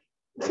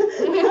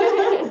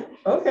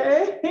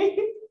 Okay.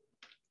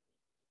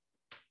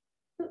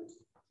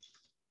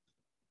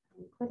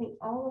 Putting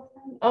all of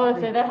them. Oh, I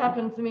say that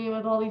happens to me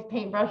with all these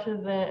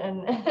paintbrushes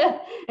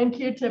and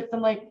Q-tips.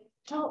 I'm like,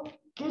 don't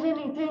get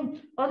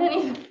anything on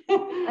anything.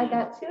 I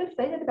got too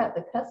excited about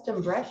the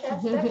custom brush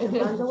aspect of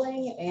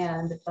bundling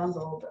and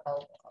bundled.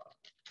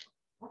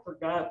 I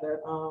forgot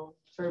that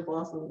cherry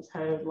blossoms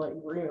had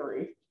like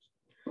greenery.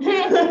 Well,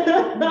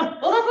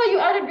 that's why you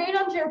added green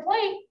onto your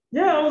plate.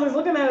 Yeah, I was just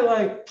looking at it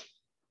like,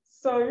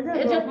 so you're gonna.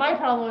 It's just my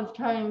problem was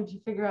trying to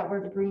figure out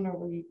where the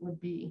greenery would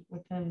be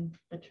within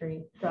the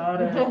tree.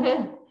 Got it.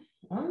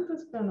 I'm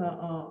just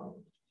gonna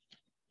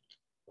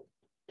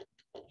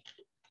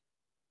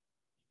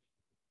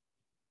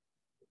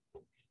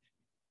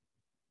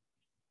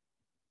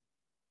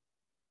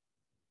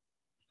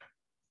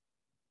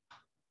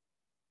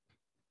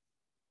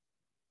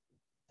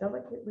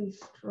delicately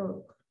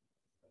stroke.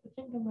 I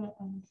think I'm gonna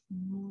add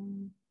some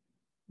more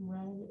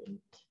red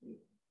into.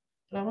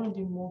 But I want to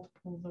do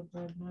multiples of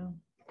red now.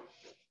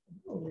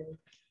 Oh,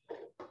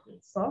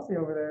 it's saucy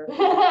over there.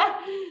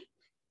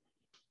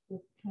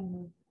 Just kind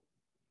of.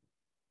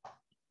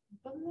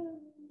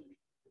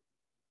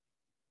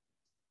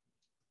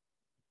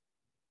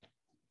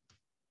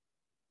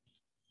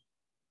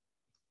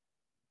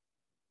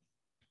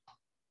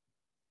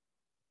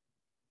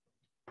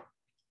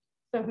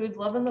 So who's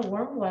loving the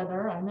warm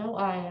weather? I know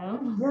I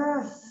am.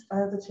 Yes, I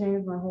have to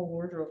change my whole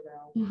wardrobe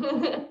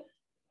now.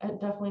 I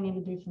definitely need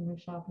to do some new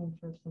shopping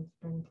for some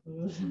spring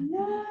clothes.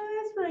 Yeah,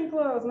 spring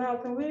clothes. Now,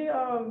 can we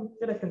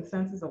get a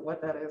consensus of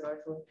what that is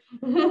actually?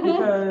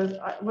 Because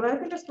when I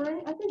think of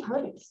spring, I think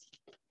hoodies.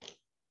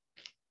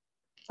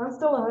 I'm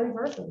still a hoodie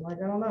person. Like,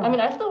 I don't know. I mean,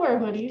 I still wear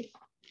hoodies.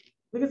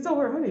 We can still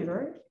wear hoodies,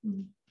 right?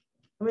 Mm-hmm.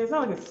 I mean, it's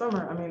not like it's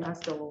summer. I mean, I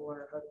still will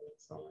wear a hoodie in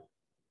summer.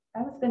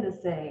 I was going to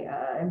say,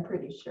 I'm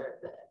pretty sure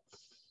that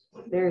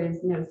there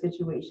is no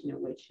situation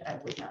in which I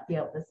would not be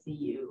able to see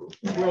you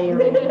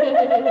layering.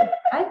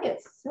 I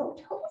get so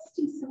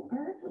toasty so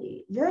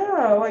early.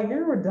 Yeah, like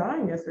you were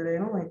dying yesterday,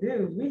 and I'm like,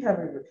 dude, we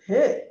haven't even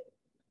hit.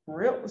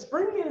 Real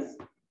spring is.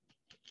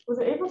 Was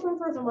it April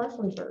 21st or March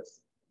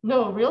 21st?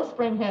 No, real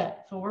spring hit.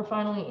 So we're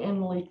finally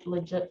in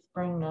legit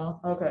spring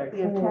now. Okay, We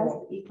have cool.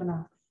 passed the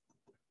equinox.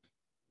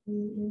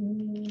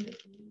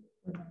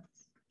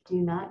 Do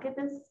not get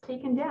this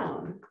taken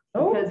down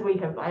because we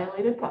have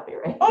violated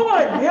copyright. Oh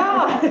my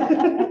God.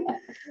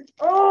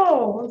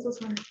 Oh, I'm so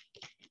sorry.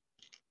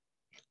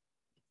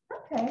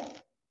 Okay.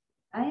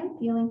 I am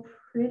feeling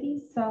pretty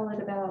solid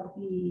about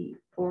the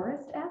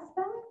forest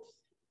aspect.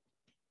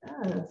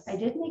 Yes. I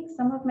did make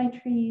some of my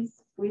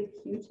trees with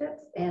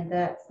Q-tips, and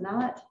that's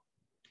not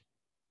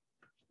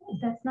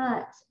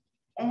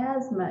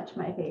as much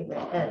my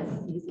favorite as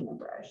using a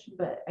brush,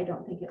 but I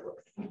don't think it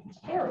looks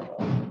terrible.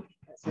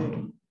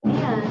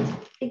 And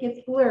it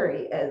gets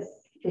blurry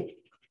as it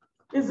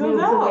moves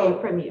away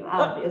from you,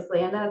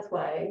 obviously, and that's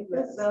why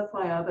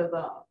others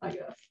are, I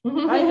guess.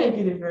 I think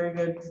you did very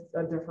good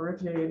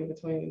differentiating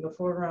between the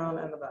foreground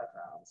and the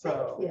background.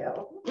 So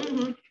Thank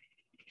you.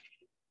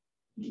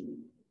 Mm-hmm.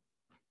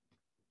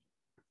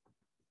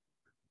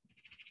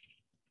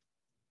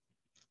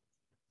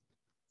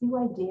 Do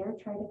I dare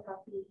try to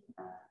copy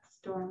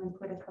Storm and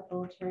put a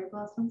couple of cherry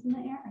blossoms in the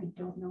air? I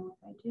don't know if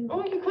I do.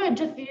 Oh, you could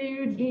just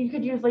you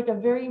could use like a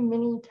very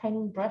mini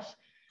tiny brush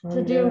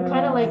to do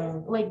kind of like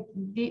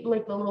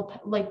the little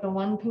like the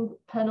one pink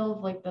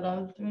petals like that I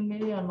was doing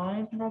maybe on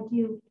mine. And I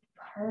do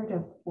part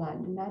of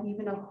one, not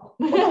even a whole.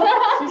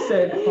 She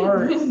said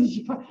part.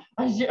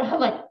 I'm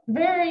like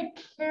very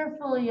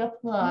carefully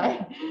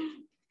apply.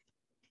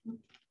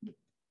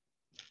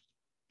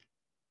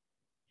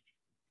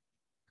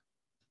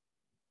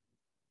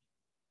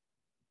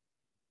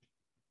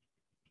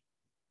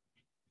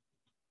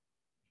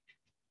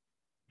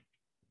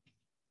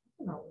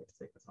 No, wait to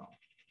take this off.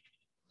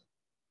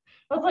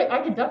 I was like,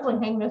 I could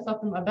definitely hang this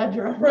up in my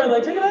bedroom. Right,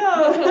 like check it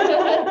out.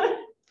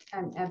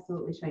 I'm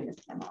absolutely showing this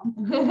to my mom.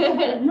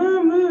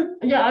 Mom, look.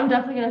 Yeah, I'm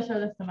definitely gonna show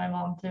this to my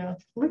mom too.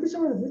 We can show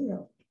her the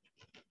video.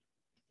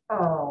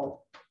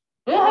 Oh,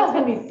 that's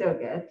gonna be so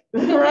good.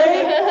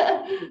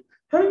 Right?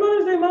 Happy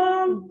Mother's Day,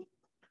 Mom.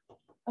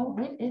 Oh,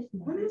 when is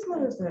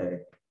Mother's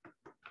Day?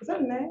 Is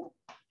that May?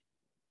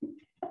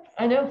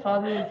 I know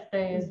Father's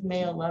Day is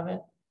May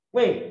 11th.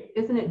 Wait,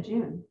 Isn't it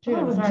June? Oh,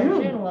 it was Sorry,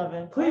 June. June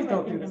 11th. Please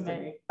don't do this to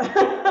me.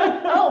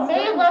 Oh,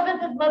 May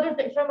 11th is Mother's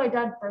Day. So my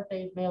dad's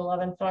birthday is May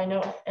 11th, so I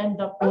know it ends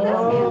up.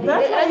 Oh,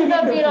 that's it why you ends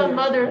up get being on confused.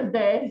 Mother's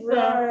Day. So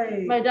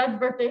Right. my dad's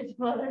birthday is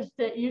Mother's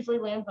Day. Usually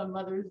lands on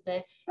Mother's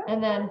Day,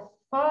 and then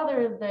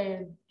Father's Day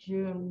is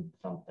June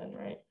something,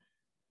 right?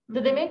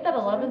 Did they make that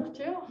 11th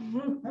too?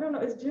 I don't know.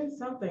 It's June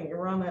something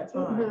around that It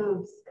time.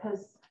 moves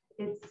because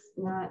it's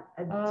not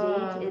a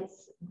date,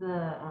 it's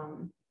the,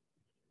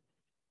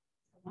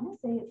 I want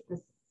to say it's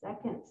the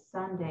second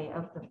Sunday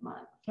of the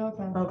month,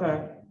 Okay.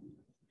 Okay.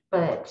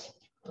 but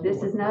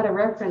this is not a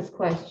reference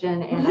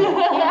question, and I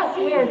can't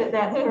swear that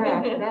that's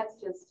correct. That's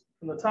just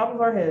From the top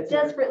of our heads.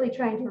 here. desperately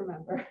trying to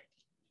remember.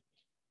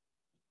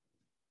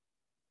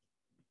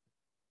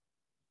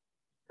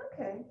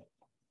 Okay.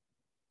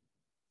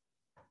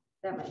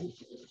 That might be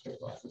cherry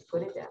blossoms.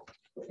 Put it down.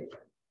 Put it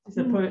down. She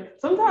said, put it.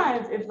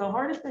 Sometimes it's the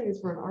hardest thing is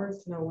for an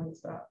artist to know when to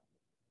stop.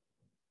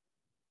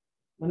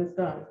 When it's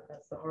done,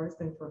 that's the hardest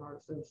thing for an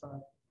artist to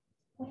decide.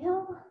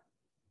 Well,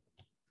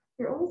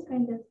 you're always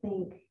going to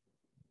think,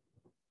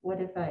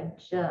 what if I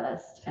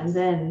just, and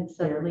then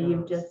suddenly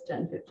you've just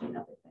done 15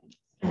 other things.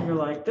 And you're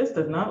like, this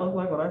does not look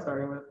like what I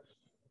started with.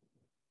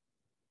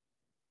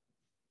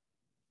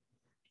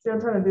 See,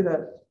 I'm trying to do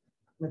that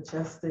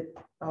majestic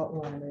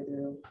outline they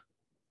do.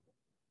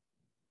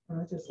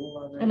 I just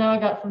love it. And now I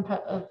got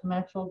some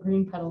actual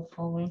green petals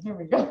falling. Here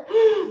we go.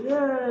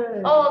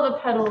 Yay. All the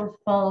petals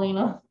falling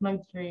off my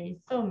tree.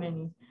 So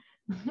many.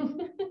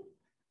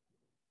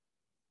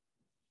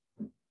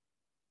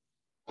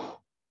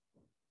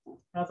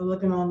 How's it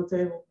looking on the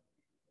table?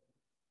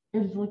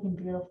 It's looking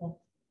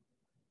beautiful.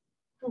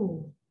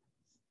 Ooh.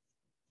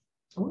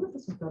 I wonder if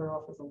this was better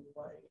off as a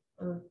white.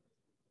 Or,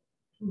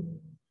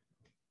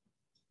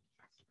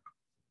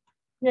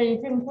 Yeah,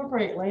 you can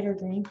incorporate lighter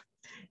green.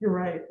 You're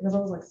right. Because I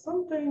was like,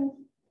 something.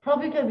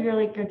 Probably because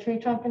your tree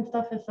trunk and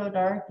stuff is so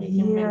dark.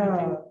 You can maybe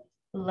do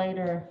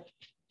lighter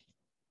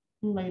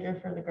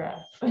for the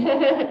grass.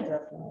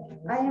 Definitely.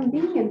 I am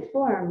being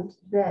informed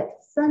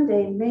that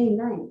Sunday, May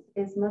 9th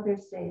is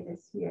Mother's Day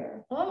this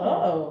year.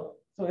 Oh,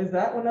 so is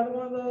that another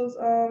one of those?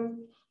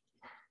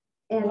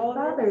 And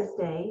holidays? Father's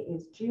Day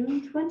is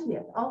June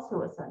 20th,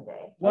 also a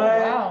Sunday.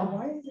 Wow.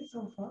 Why is it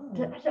so fun?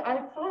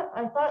 I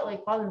thought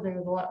like Father's Day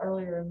was a lot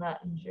earlier than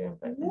that in June,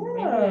 but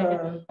maybe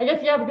Yeah. I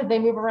guess yeah, because they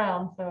move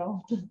around.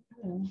 So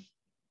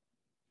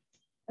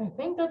I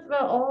think that's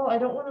about all. I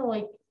don't want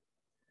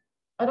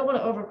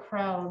to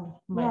overcrowd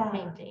my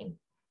painting.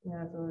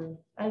 Yeah, totally.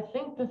 I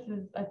think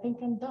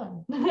I'm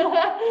done. You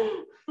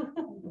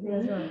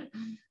guys are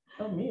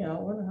help me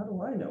out. How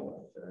do I know when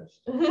I'm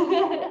finished?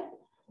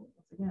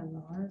 Once again,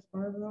 the hardest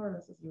part of the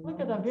artist is Look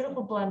at that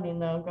beautiful blending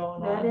though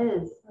going That on.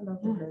 is I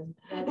love the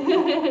that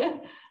is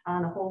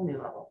on a whole new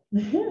level.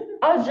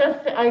 I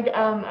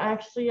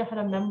actually had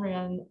a memory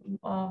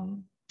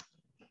on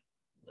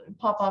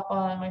pop up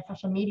on my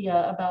social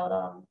media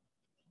about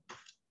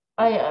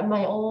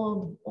my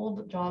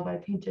old job. I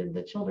painted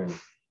the children's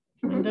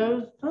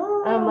windows.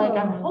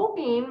 I'm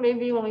hoping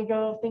maybe when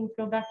things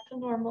go back to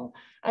normal,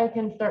 I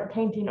can start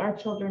painting our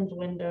children's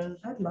windows.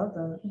 I'd love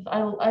that.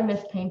 I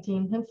miss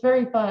painting. It's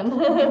very fun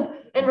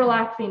and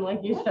relaxing,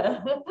 like you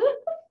said.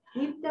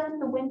 We've done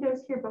the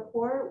windows here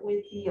before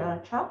with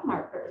the chalk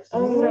markers.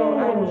 Oh. So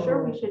I'm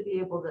sure we should be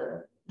able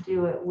to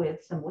do it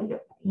with some window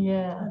paint.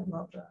 Yeah. I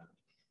love that.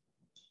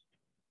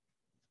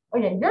 Oh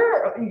yeah,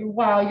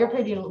 your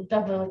painting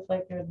definitely looks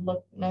like it would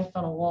look nice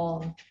on a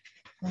wall.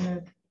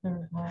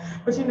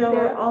 But you know,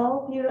 they're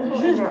all beautiful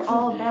and they're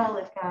all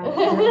valid, guys.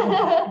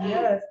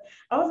 Yes.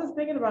 I was just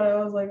thinking about it.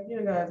 I was like,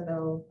 you guys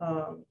know,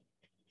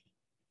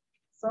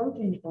 some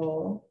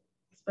people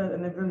spend,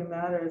 and it really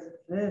matters.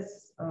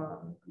 This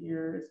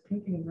year's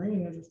pink and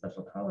green is a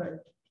special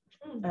color.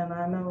 And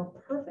I know a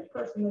perfect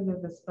person to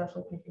give this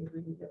special pink and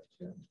green gift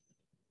to.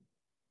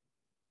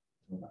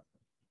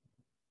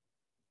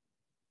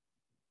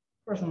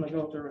 First, I'm gonna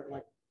go through it and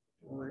like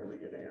really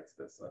enhance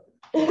this up.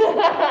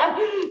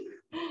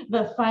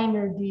 The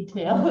finer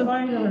details.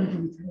 Finer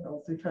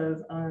details,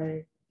 because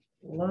I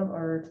love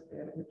art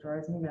and it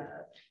drives me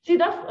mad. See,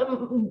 that's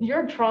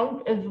your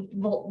trunk is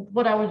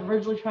what I was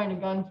originally trying to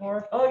gun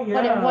for. Oh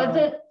yeah.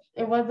 But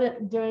it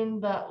wasn't doing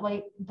the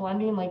like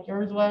blending like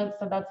yours was,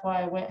 so that's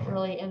why I went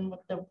really in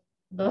with the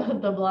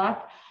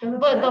black.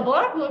 But the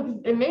black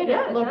made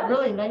it look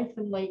really nice,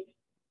 and like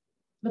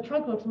the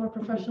trunk looks more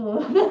professional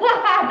than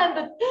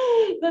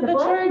the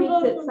black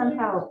makes it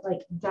somehow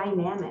like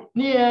dynamic.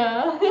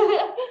 Yeah.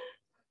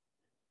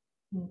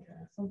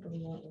 Okay,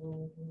 something not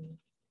wrong.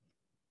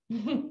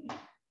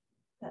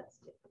 That's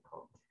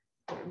difficult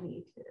for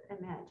me to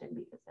imagine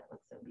because that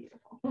looks so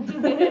beautiful.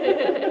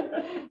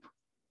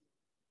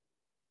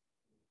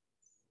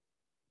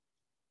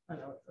 I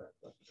know it's that.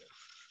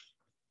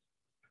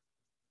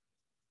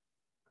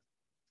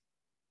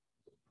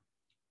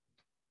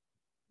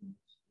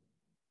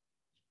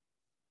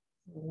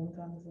 One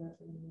time is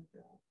actually moved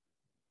out.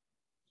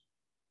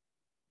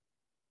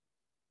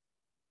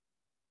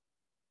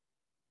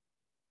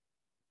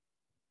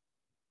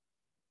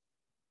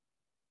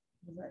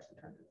 It was actually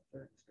kind of the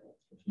third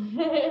stretch.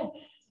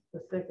 The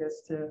thickest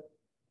too.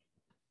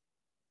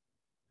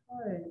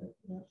 Hi,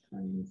 that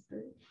tiny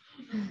mistake.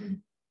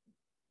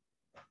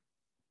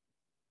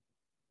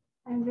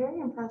 I'm very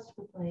impressed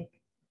with like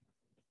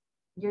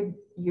you're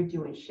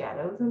doing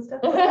shadows and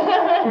stuff.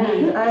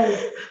 And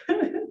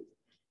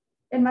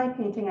in my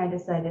painting, I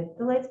decided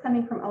the light's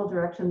coming from all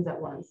directions at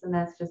once, and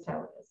that's just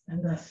how it is.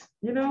 And that's,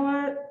 you know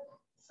what?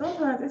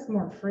 Sometimes it's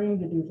more freeing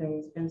to do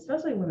things, and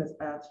especially when it's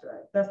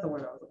abstract. That's the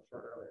word I was looking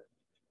for earlier.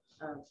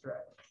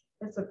 Abstract.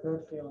 It's a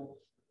good feeling.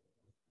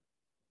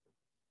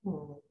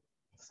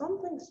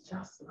 Something's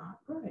just not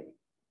right.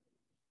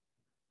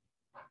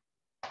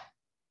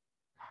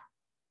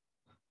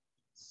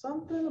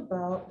 Something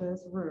about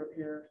this roof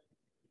here.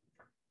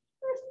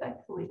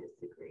 Respectfully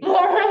disagree. All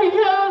right,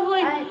 yeah, I was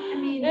like, I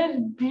mean, it's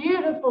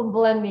beautiful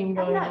blending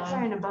I'm going not on.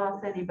 trying to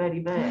boss anybody,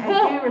 but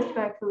I do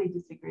respectfully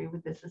disagree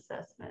with this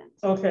assessment.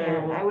 Okay.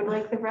 And I would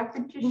like the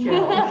record to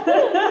show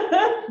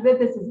that this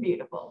is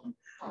beautiful.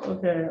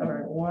 Okay, all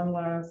right, one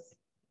last.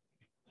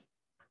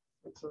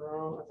 It's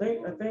around,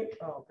 I think,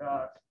 oh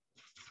God.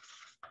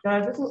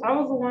 Guys, I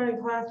was the one in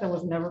class that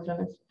was never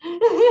finished.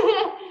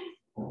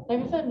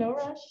 Like I said, no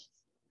rush.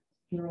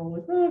 You're all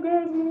like, oh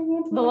guys,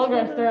 The longer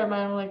I stare at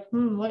mine, I'm like,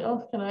 what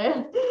else can I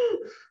add?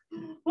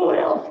 What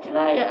else can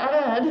I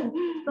add?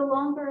 The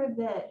longer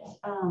that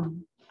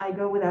I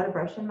go without a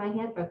brush in my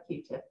hand or a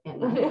Q-tip in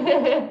my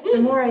hand, the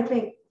more I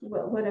think,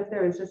 well, what if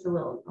there was just a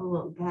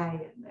little guy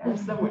in there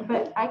somewhere?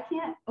 But I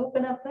can't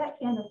open up that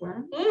can of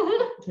worms.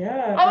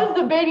 Yeah. I was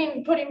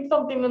debating putting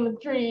something in the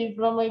trees,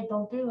 but I'm like,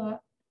 don't do that.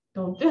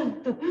 Don't do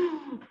that.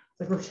 It's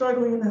like we're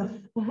struggling enough.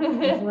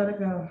 Just let it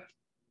go.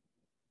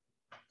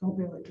 Don't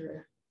be like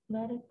Dre.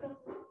 Let it go.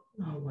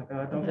 Oh my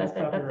God, don't That's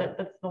get it. That's copyright. it.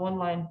 That's the one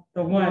line.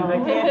 The one, No. they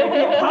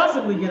can't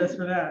possibly get us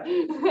for that.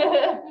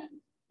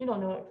 You don't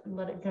know what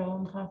Let It Go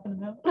I'm talking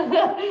about.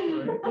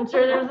 I'm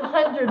sure there's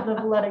hundreds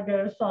of Let It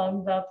Go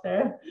songs out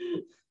there.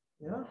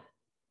 Yeah.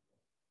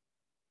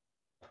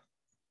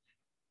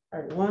 All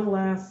right, one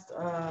last,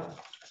 I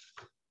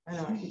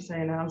know I keep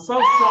saying that. I'm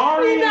so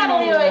sorry.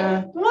 Natalie,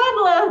 like,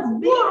 one last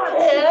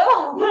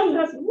detail. One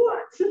last what?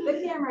 The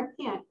camera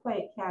can't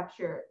quite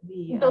capture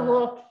the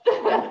looks.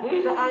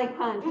 the eye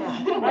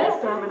contact that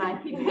Storm and I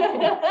keep making.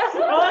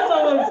 All I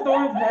saw was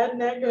Storm's head,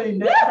 neck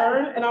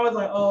turn, and I was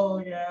like, oh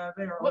yeah,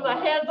 they are. With my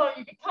hands on,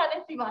 you can kind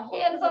of see my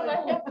hands on my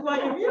hips.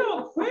 Like, if you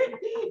don't quit,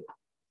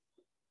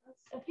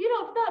 If you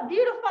don't stop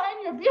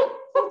beautifying your beautiful.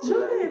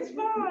 it's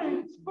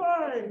fine, it's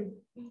fine.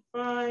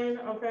 Fine,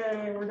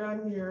 okay, we're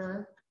done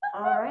here.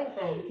 All right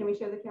then, can we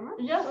show the camera?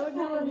 Yes. Oh,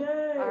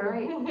 yay. All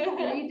right,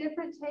 3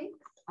 different takes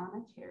on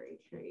a cherry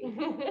tree.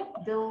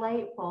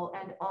 Delightful,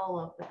 and all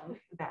of them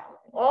valid.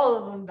 All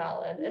of them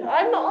valid. And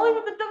I'm the only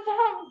one that doesn't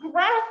have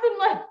grass in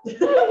my.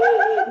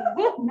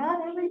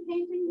 Not every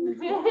painting.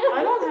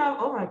 I don't have,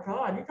 oh my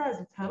God, you guys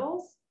have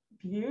petals?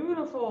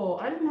 Beautiful.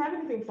 I didn't have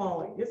anything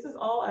falling. This is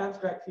all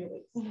abstract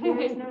feelings.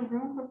 There's no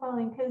room for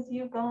falling because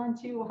you've gone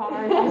too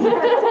hard.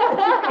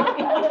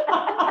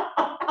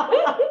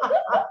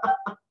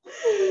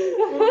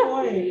 Good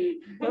point.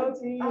 Go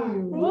team.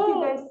 Thank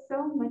you guys so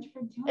much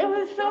for joining. It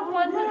was so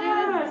fun to do this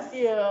with Yes.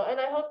 you, and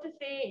I hope to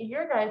see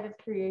your guys'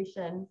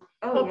 creations.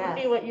 Hope to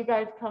see what you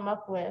guys come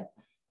up with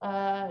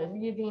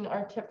using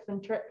our tips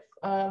and tricks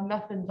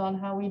methods on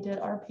how we did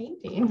our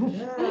painting.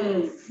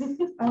 Yes.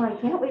 Oh, I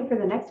can't wait for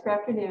the next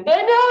Crafternoon.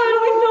 I know,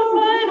 it'll be so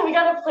fun. We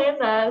gotta plan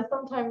that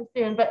sometime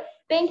soon. But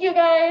thank you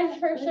guys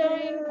for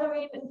showing,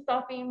 coming, and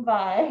stopping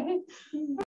by.